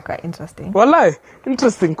 Inaweza kuwa interesting. Wallahi,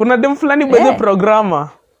 interesting. Kuna dem fulani by programmer.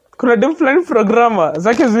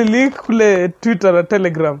 Zake zili kule Twitter na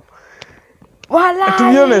Telegram.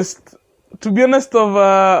 To be honest of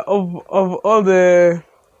all the...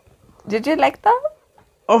 Did you like them?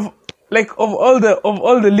 like of all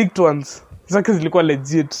the leaked ones, zake zilikuwa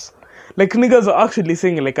legit. Like niggas are actually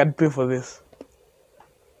saying like I'd pay for this.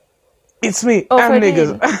 It's me. Oh, I'm for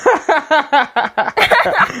niggas.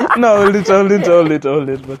 No, hold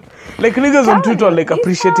it. But like niggas on Twitter are, like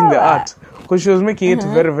appreciating the art because she was making it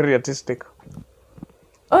very, very artistic.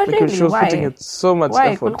 Oh, Like really? she was Why? putting it so much Why?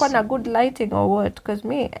 effort. Kulikuwa na good lighting or what? Because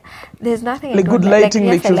me, there's nothing. I Like don't good lighting,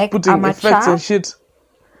 like yes, she was I like putting effects amateur. and shit.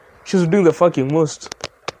 She was doing the fucking most.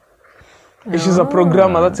 Like, she's a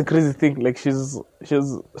programmer. That's a crazy thing. Like she's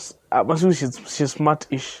I'm assuming she's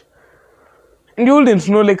smart-ish. And you wouldn't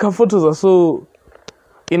know, like her photos are so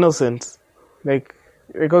innocent. Like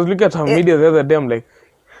I was looking at her media the other day. I'm like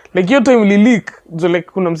your time will leak. So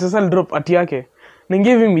like kuna msesa drop at yake. And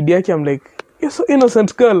gave him media yake. I'm like, you're so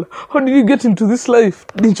innocent, girl. How did you get into this life?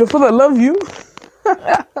 Didn't your father love you?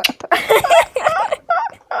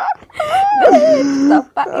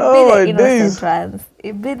 It be the innocent days. ones.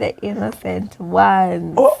 It be the innocent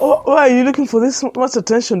ones. Why are you looking for this much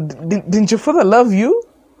attention? Didn't your father love you?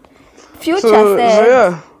 Future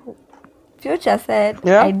said. Future said.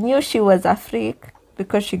 Yeah? I knew she was a freak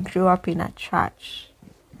because she grew up in a church.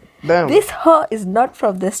 Damn. This hoe is not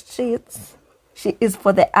from the streets. She is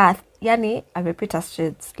for the earth. Yani amepita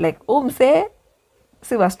streets. Like umse,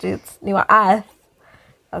 si wa streets, ni wa earth.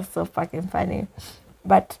 That's so fucking funny.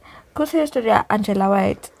 But kuhusu hiyo story ya Angela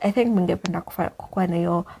White, I think ningependa kukuwa na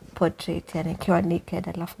hiyo portrait yani kiwa naked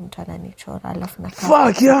alafu mtu ananichora alafu nakaa.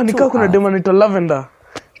 Fuck yeah, nikaa kuna dema naitwa Lavender.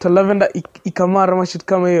 To Lavender Ikamara ama shit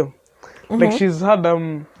kama hiyo. Like she's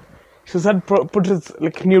had portraits,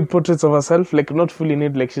 like nude portraits of herself, like not fully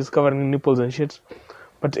nude, like she's covering nipples and shit.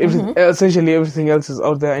 But essentially everything else is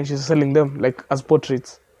out there and she's selling them like as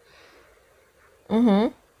portraits.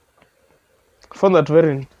 Found that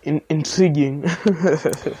very intriguing.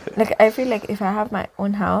 Like I feel like if I have my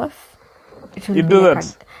own house, it will You be do like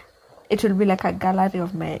that? it will be like a gallery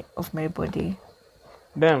of my body.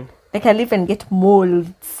 Damn. Like I'll even get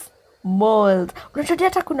molds. Unajua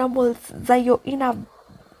hata kuna molds za your inner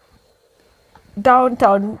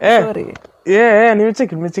downtown story. Yeah,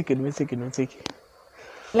 nimecheki.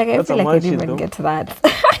 Like I That's feel a like mad I'd shit, even though. get that.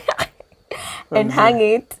 and hang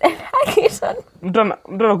it on. Mtu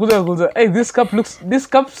anakuja kuuza, hey, this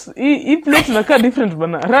cups hii plate inakaa different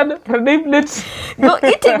bana. Rada hii plate. You're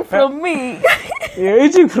eating from me. You're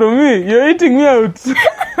eating from me. You're eating me out.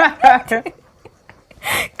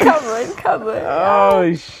 Come on.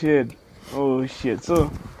 Oh shit.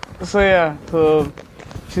 So yeah. So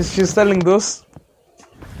she's selling those.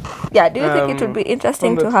 Yeah, do you think it would be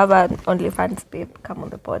interesting from to have an OnlyFans babe come on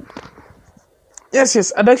the pod?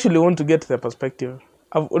 Yes. I'd actually want to get their perspective.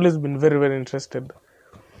 I've always been very, very interested.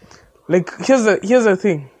 Like here's the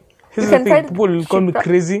thing. People will call me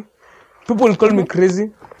crazy. Me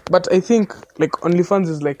crazy, but I think like OnlyFans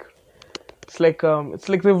is like it's like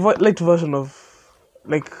the light version of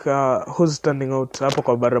like who's standing out hapo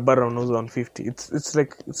kwa barabara unauza 150. It's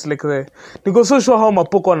like the niko so sure how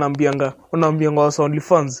mapoko wanaambianga wasa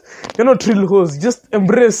OnlyFans. You're not real hoes. Just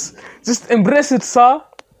embrace it, sir.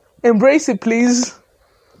 Embrace it, please.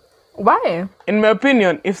 Why? In my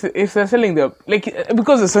opinion, if they're selling their like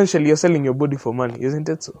because essentially you're selling your body for money, isn't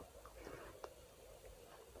it so?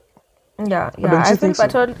 Yeah. don't I you think,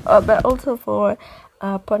 think so? but also for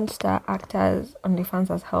porn star actors, OnlyFans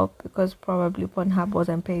has helped because probably Pornhub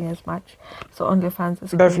wasn't paying as much, so OnlyFans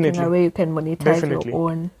is creating a way you can monetize your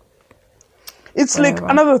own. It's whatever.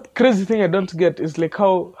 like another crazy thing I don't get is like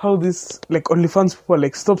how this like OnlyFans people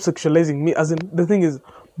like stop sexualizing me. As in the thing is,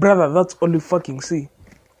 brother, that's all you fucking see.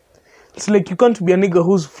 It's like you can't be a nigga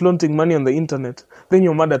who's flaunting money on the internet, then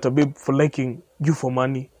you're mad at a babe for liking you for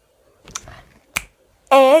money.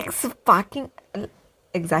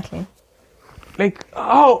 Exactly. Like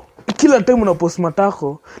how kila time unapost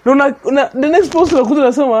matako na the next post unakuja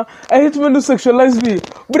unasema I hate men who sexualize me,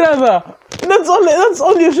 brother. That's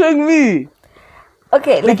all you're showing me.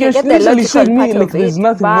 Okay, Like you you're get the literally logical showing part me like of there's it,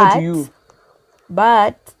 nothing more to you.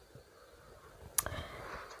 But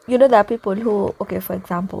you know there are people who, okay, for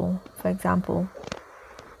example,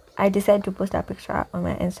 I decide to post a picture on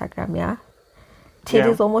my Instagram, yeah?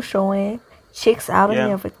 Titties almost showing, cheeks out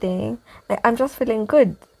and everything. Like I'm just feeling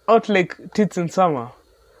good. Out like tits in summer.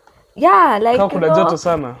 Yeah, like Kama kuna joto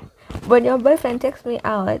sana. when your boyfriend takes me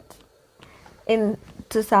out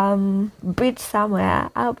to some beach somewhere,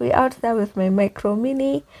 I'll be out there with my micro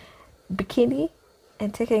mini bikini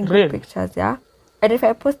and taking good pictures, yeah? And if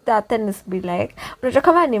I post that, then it's be like, unajua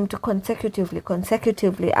kama ni mtu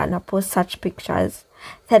consecutively and I post such pictures,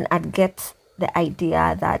 then I'd get the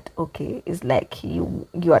idea that, okay, it's like you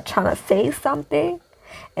are trying to say something,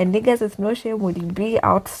 and niggas with no shame would be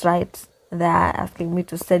outright they're asking me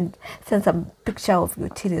to send some picture of your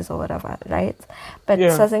titties or whatever, right? But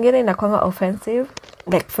Yeah. saa zingine inakwanga offensive.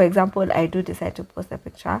 Like, for example, I do decide to post a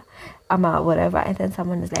picture, whatever, and then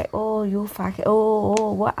someone is like, oh, you fuck,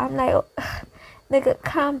 oh, what? I'm like, oh, nigga,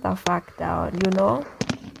 calm the fuck down, you know?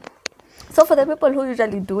 So for the people who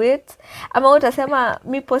usually do it, utasema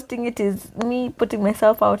me posting it is me putting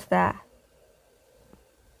myself out there.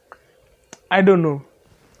 I don't know.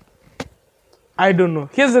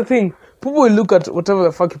 Here's the thing. People will look at whatever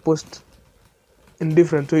the fuck you post in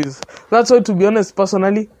different ways. That's why, to be honest,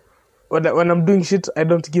 personally, when I'm doing shit, I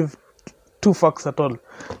don't give two fucks at all.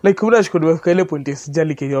 Like, kuna shikuduweka ile point ya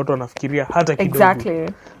sijali kenye watu wanafikiria hata kidogo. Exactly.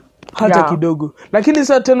 Hata kidogo. Lakini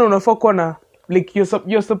saa tena unafaa kuwa na, like,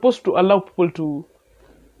 you're supposed to allow people to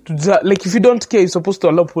judge. Like, if you don't care, you're supposed to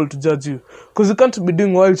allow people to judge you. Because you can't be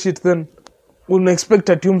doing wild shit then una expect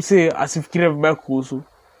ati umse asifikiria vibaya kuhusu.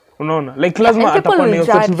 Unaona? Like, lazima atakuwa na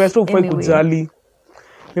hiyo investor ufai kujali.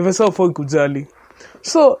 Investor ufai kujali.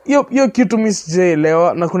 So, hiyo kitu mimi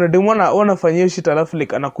sijaelewa, na kuna demo wanafanya hiyo shit alafu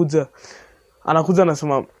like anakuja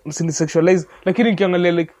anasema msini sexualize, lakini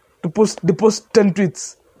nikiangalia like the post 10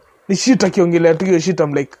 tweets ni shit akiongelea tu hiyo shit.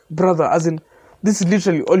 I'm like, brother, as in this is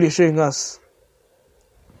literally all you're showing us.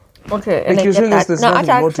 Okay, like, and I you're get showing us that. there's No,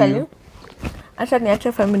 nothing more to you. Acha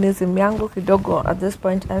niache feminism yangu kidogo at this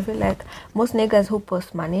point. I feel like most niggas who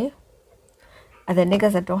post money are the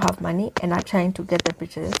niggas that don't have money and are trying to get the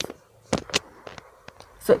bitches.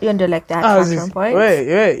 So you under like that attraction point.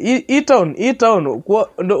 Hii town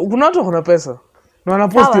kuna watu kuna pesa na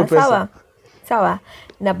wanapost hiyo pesa. Sawa.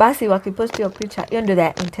 Na basi wakipost your picture, you under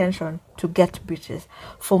their intention to get bitches.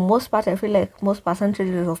 For most part, I feel like most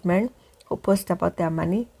percentages of men who post about their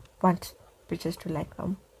money want bitches to like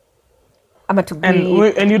them.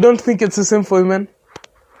 And you don't think it's the same for women?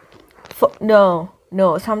 No.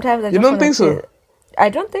 Sometimes I just don't think so? I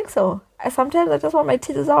don't think so. Sometimes I just want my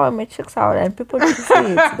titties out and my chicks out and people to see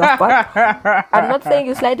it. The fuck? I'm not saying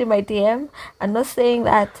you slide in my DM. I'm not saying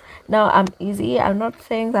that now I'm easy. I'm not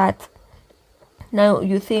saying that now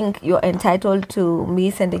you think you're entitled to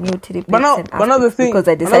me sending you titty pics because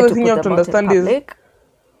I decided to put them out in public.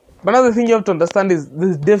 But another thing you have to understand is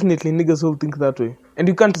there's definitely niggas who think that way. And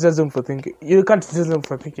you can't judge them for thinking. You can't judge them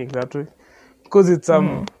for thinking that way. Because it's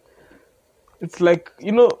it's like,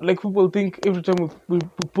 you know, like people think every time we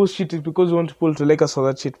post shit is because we want people to like us for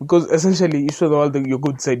that shit. Because essentially you show the world your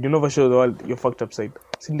good side. You never show the world your fucked up side.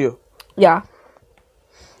 Sindio? Yeah.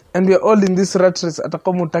 And we are all in this rat race.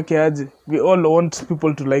 Atakamu utake aje. We all want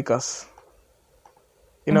people to like us.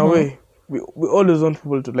 In a way. We always want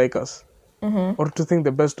people to like us. Or to think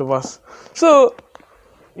the best of us. So,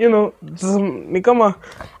 you know, ni kama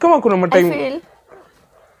kuna matime. I feel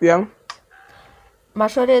yeah.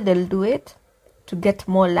 Mashore, they'll do it to get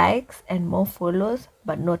more likes and more follows,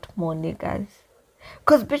 but not more niggas.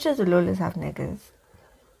 Because bitches will always have niggas.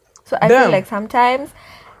 So I feel like sometimes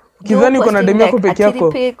Kidhani uko na demu yako peke yako. a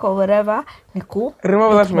titty pic or whatever, niku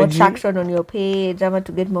get more traction on your page,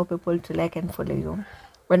 to get more people to like and follow you.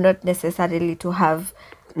 But not necessarily to have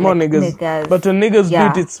more like, niggas. But when niggas do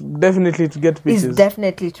it, it's definitely to get bitches. It's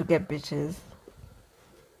definitely to get bitches.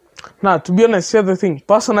 Now, to be honest, here's the thing.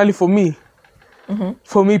 Personally, for me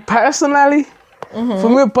personally,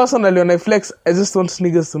 when I flex, I just want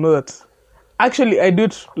niggas to know that. Actually, I do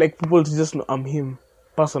it like people to just know I'm him,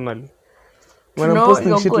 personally. When I'm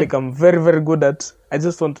posting shit good. Like I'm very, very good at, I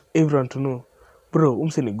just want everyone to know. Bro,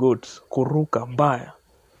 umse ni goat, kuruka, mbaya.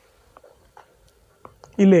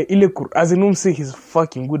 As in umse, he's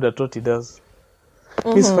fucking good at what he does.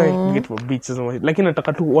 He's fine to get more bitches. Lakini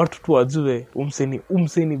nataka tu watu tu wajue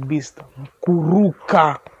umse ni beast,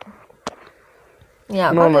 kuruka.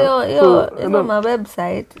 Yeah, but it's on my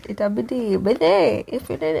website. Itabidi, but hey, if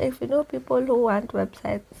you know people who want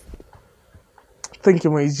websites. Thank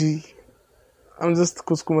you, my G. I'm just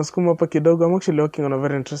kuskuma hapa kidogo. I'm actually working on a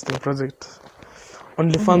very interesting project.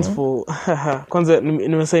 OnlyFans for kwanza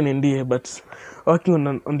nimesign NDA, but working on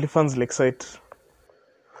an OnlyFans like site.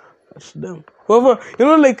 That's damn. However,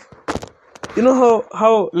 you know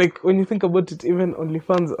how like when you think about it, even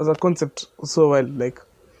OnlyFans as a concept so wild, like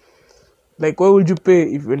why would you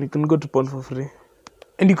pay when you can go to porn for free?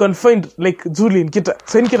 And you can find like Julian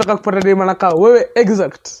kitaka kupata dema naka wewe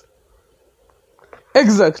exact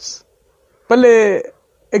pale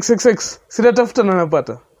XXX sitatafuta na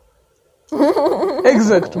napata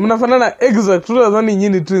exact mnafanana exact tunadhani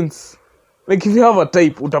nyinyi twins. Like if you have a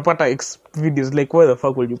type utapata X videos. Like why the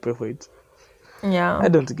fuck will you pay for it? Yeah, I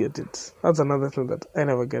don't get it. That's another thing that I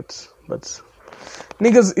never get. But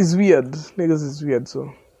niggas is weird,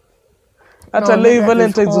 so hata No, leo niggas is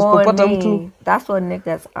Valentine's usipopata horny. mtu, That's what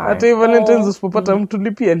niggas are. hata hii Valentine's usipopata mtu,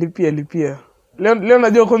 lipia. Leo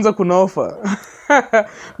najua kwanza kuna offer.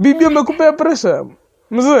 Bibi amekupea pressure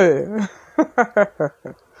mzee.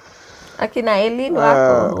 Akina Eileen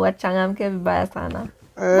wako wachangamke vibaya sana.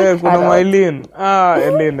 Kuna Maylin.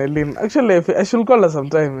 Eileen. Actually, I should call her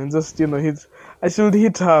sometime and just, I should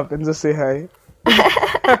hit her up and just say hi.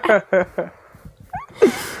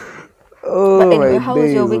 Oh, But anyway, my how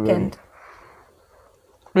was your days, weekend? man.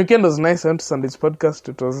 Weekend was nice. I went to Sunday's podcast.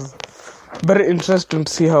 It was very interesting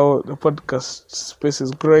to see how the podcast space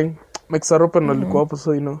is growing. Makes are open walikuwa hapo,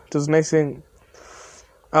 so it was nice seeing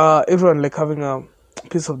everyone like having a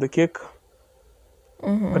piece of the cake.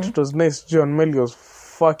 But it was nice. John Melly was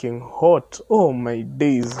fucking hot. Oh my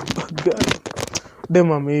days. God.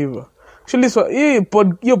 Dem ameiva. Actually, so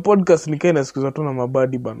hiyo podcast nikaenda siku za tuna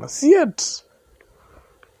mabadi bana. Siet.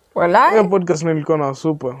 Hiyo podcast nilikuwa na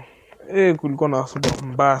super. Kulikuwa na super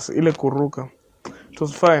mbasa ile kuruka. It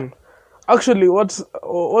was fine. Actually,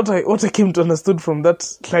 what I came to understood from that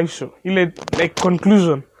live show, ile like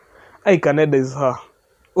conclusion, Canada is her.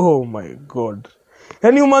 Oh my god.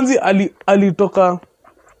 Yani umanzi alitoka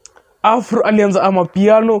Afro, alianza ama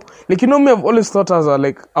piano. Like, me I've always thought as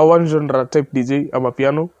a one genre type DJ ama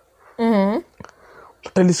piano.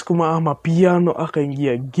 Talisukuma ama piano,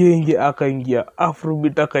 akaingia genge, akaingia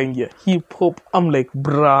Afrobeat, akaingia hip hop. I'm like,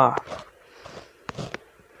 bruh.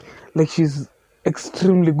 Like, she's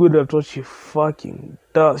extremely good at what she fucking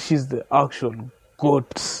does. She's the actual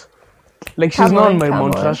goat. Like, she's not on my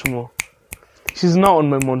Mount Rushmore. She's not on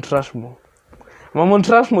my Mount Rushmore. My Mount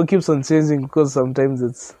Rushmore keeps on changing because sometimes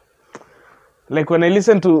it's like when I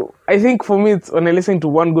listen to, I think for me it's when I listen to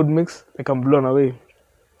one good mix, like I'm blown away.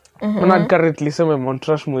 When I currently say my Mount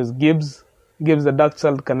Rushmore is Gibbs the Dark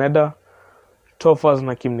Child, Canada, Toffers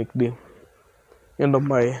na Kim Nick D.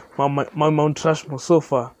 My Mount Rushmore so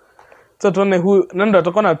far. So tuone huyu nando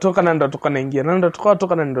atakuwa natoka na nando atakuwa naingia. Nando atakuwa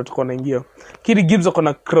toka na nando atakuwa naingia. Kid Gibbs ako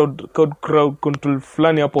na crowd control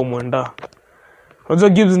fulani hapo mwenda. Unajua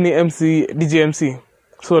Gibbs ni MC, DJ MC.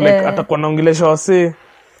 So like atakuwa naongelesha wasee.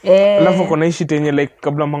 Alafu kuna ishi tenye like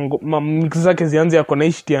kabla mix zake zianze ako na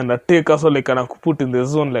ishi Undertaker, so like anakuput in the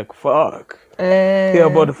zone like fuck. Yeah,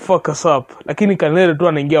 about to fuck us up. Lakini Kanele tu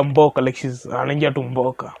anaingia mboka like anaingia tu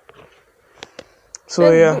mboka.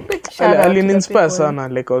 So yeah, I'll inspire sana.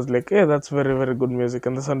 Like I was like, that's very very good music,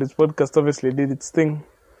 and the Sunday's podcast obviously did its thing.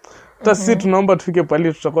 Sisi tunaomba tufike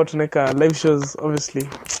pale tutakuwa tunaweka live shows obviously.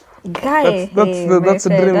 That's a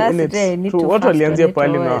dream in it. Watu walianzia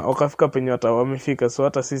pale na wakafika penye wamefika, so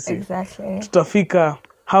hata sisi tutafika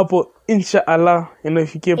hapo inshallah.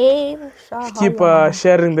 If you keep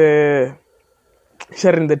sharing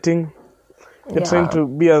the thing, you're trying to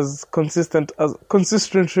be as consistent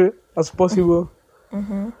as possible.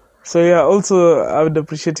 So yeah, also I would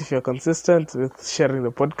appreciate if you're consistent with sharing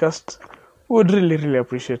the podcast. We would really really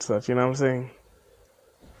appreciate that, you know what I'm saying?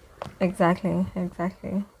 Exactly.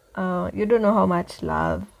 You don't know how much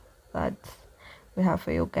love that we have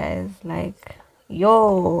for you guys. Like,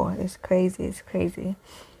 it's crazy.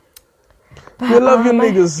 We love you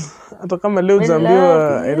niggas. Hata kama leo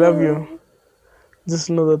zambiwa I love you. Just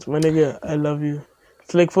know that my nigga, I love you.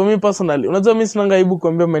 It's like for me personally, unajua mimi sina aibu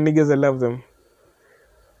kuambia my niggas I love them.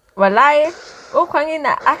 Walai, kwangi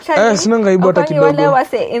na actually sina aibu hata kidogo. Wale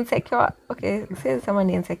wase insecure. Okay, say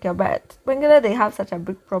someone insecure, but wengine they have such a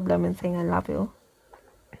big problem in saying I love you.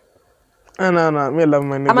 No, me love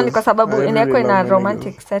my niggas. Ama ni kwa sababu inako in a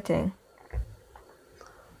romantic setting.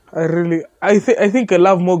 I think I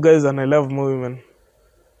love more guys than I love more women.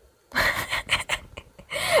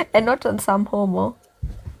 And not on some homo.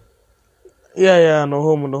 Yeah, no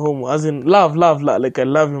homo. As in love, like I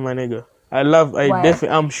love you, my nigga.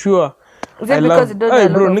 I'm sure. Is it because you don't know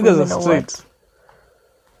bro, niggas are straight.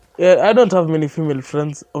 Yeah, I don't have many female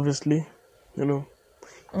friends, obviously. You know.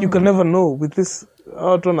 You can never know with this. I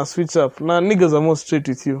want to switch up. Nah, niggas are more straight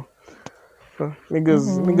with you.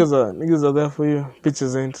 Niggas are there for you.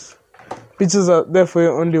 Bitches ain't. Bitches are there for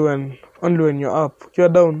you only when you're up. You're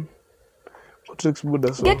down.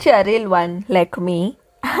 Buddha, so. Get you a real one like me.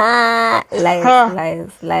 Lies.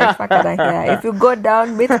 Fuck out of here. If you go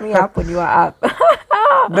down, meet me up when you are up.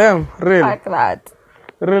 Damn, real. Fuck that.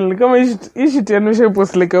 Real. Kama ishi tianisha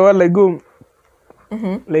post like a while ago.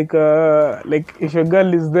 Like if your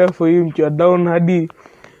girl is there for you, you're down hadi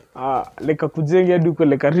like akujenge hadi uko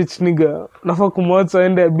like a rich nigga, nafaa kumwacha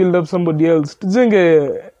aende build up somebody else.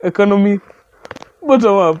 Tujenge economy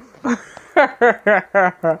bottom up.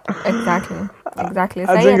 Exactly.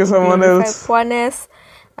 I think someone else. Poorness,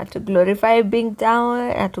 to glorify being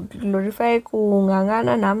down, to glorify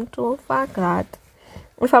kungangana na mtu. Fuck that.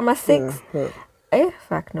 If I'm a 6,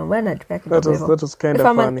 fuck no, we're not back in that the was kind If of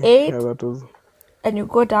I'm funny. an 8 Yeah, that was. and you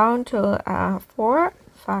go down to 4,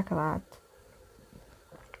 fuck that.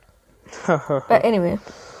 But anyway.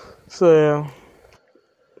 So yeah,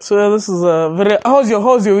 this is a very. How's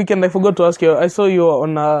your weekend? I forgot to ask you. I saw you were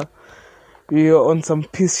on some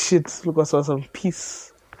peace shit. Look, I saw some peace.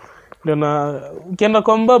 Ndio ukienda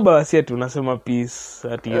kwa mbaba si ati unasema peace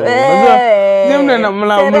ati hiyo.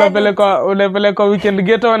 Mnapeleka weekend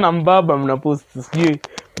geto na mbaba mnapost sijui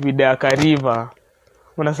video ya Kariva.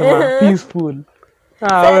 Unasema peaceful.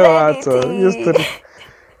 Wewe watu.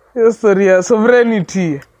 Your story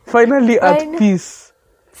sovereignty. Finally at peace.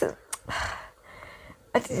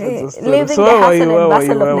 Living the hustle and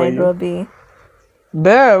bustle of Nairobi.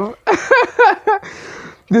 Damn.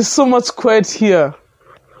 There's so much quiet here.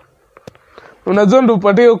 Unajua ndo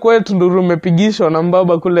upate hiyo quiet ndo umepigishwa na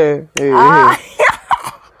mbaba kule. The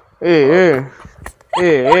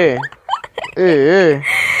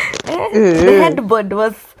headboard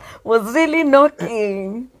was really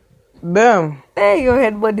knocking. Damn. Your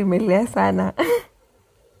headboard imelia sana.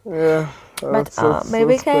 Yeah. But my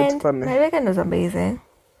weekend was amazing.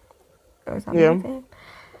 It was amazing.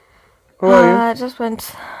 How are you? I just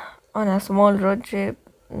went on a small road trip.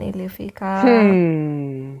 Nilifika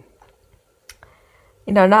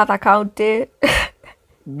in another county.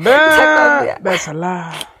 Damn. That's a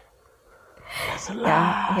lot.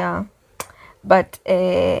 Yeah. But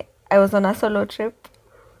I was on a solo trip.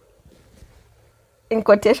 In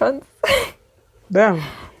quotations. Damn.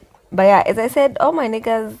 But yeah, as I said, all my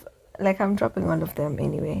niggas, like I'm dropping all of them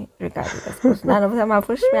anyway, regardless. Because none of them have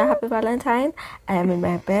wished me a happy Valentine. I am in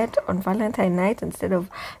my bed on Valentine night instead of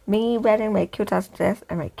me wearing my cute ass dress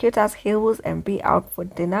and my cute ass heels and be out for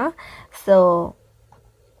dinner. So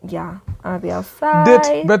yeah, I'll be outside.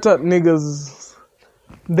 Date better niggas.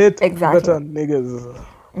 Better niggas.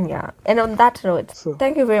 Yeah. And on that note,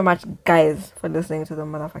 thank you very much, guys, for listening to the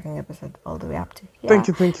motherfucking episode all the way up to here. Thank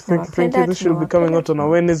you. This should be coming out on a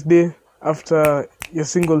Wednesday after your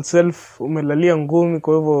single self. Umelalia ngumi,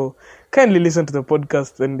 kwa hivyo kindly listen to the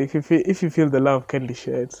podcast, and if you feel the love, kindly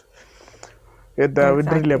share it. We'd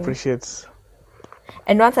really appreciate it.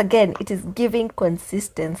 And once again, it is giving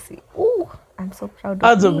consistency. Ooh, I'm so proud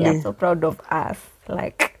of me. I'm so proud of us.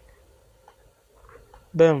 Like,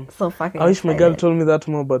 damn. So fucking I wish excited. my girl told me that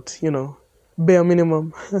more, but bare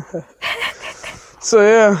minimum. So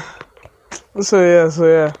yeah.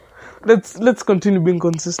 Let's continue being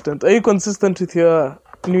consistent. Are you consistent with your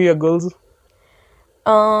New Year goals?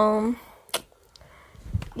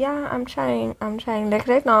 Yeah, I'm trying. Like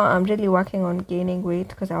right now, I'm really working on gaining weight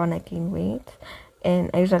because I want to gain weight, and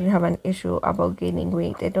I usually have an issue about gaining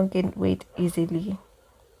weight. I don't gain weight easily.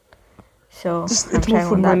 So Just I'm trying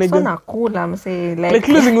on that. So not cool. I'm saying like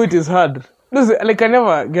losing weight is hard. Like I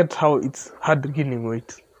never get how it's hard gaining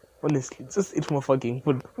weight. Honestly, just eat more fucking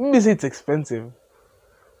food. Maybe say it's expensive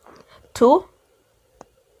to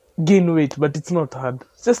gain weight, but it's not hard.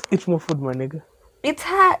 Just eat more food, my nigga. It's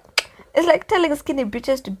hard. It's like telling skinny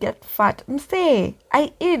bitches to get fat. I'm saying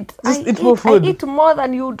I eat. More food. I eat more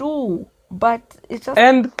than you do, but it just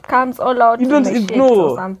comes all out. You don't in the eat shit no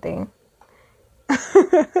or something.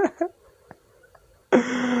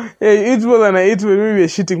 Yeah, you eat more than I eat when we were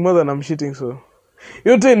shitting more than I'm shitting, so.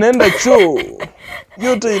 Yote inaenda choo.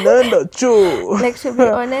 Like, to be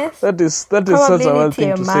honest, that is such a wild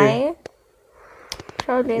thing to say.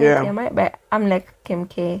 Probably TMI, but I'm like Kim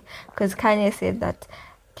K, because Kanye said that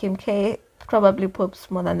Kim K probably poops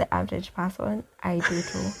more than the average person. I do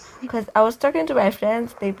too. Because I was talking to my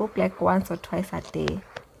friends, they poop like once or twice a day.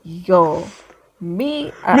 Yo,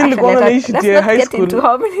 me, let's not get into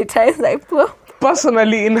how many times I poop.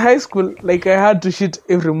 Personally, in high school, like I had to shit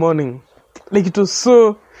every morning. Like it was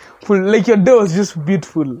so full. Like your day was just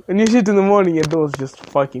beautiful. When you shit in the morning, your day was just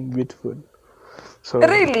fucking beautiful. So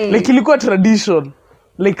really, like ilikuwa tradition.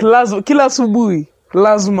 Like kila asubuhi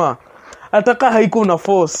lazima. Ataka haiko na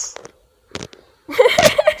force.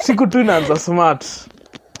 Siku tu inaanza smart.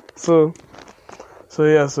 So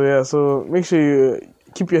make sure you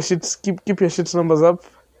keep your shits numbers up.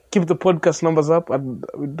 Keep the podcast numbers up, and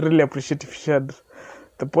we'd really appreciate if you shared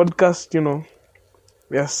the podcast,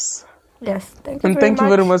 Yes. Yes, thank you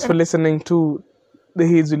very much for listening to the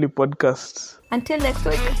Hazuli podcast. Until next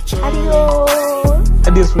week, adios.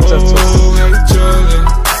 Adios,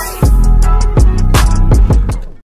 muchachos.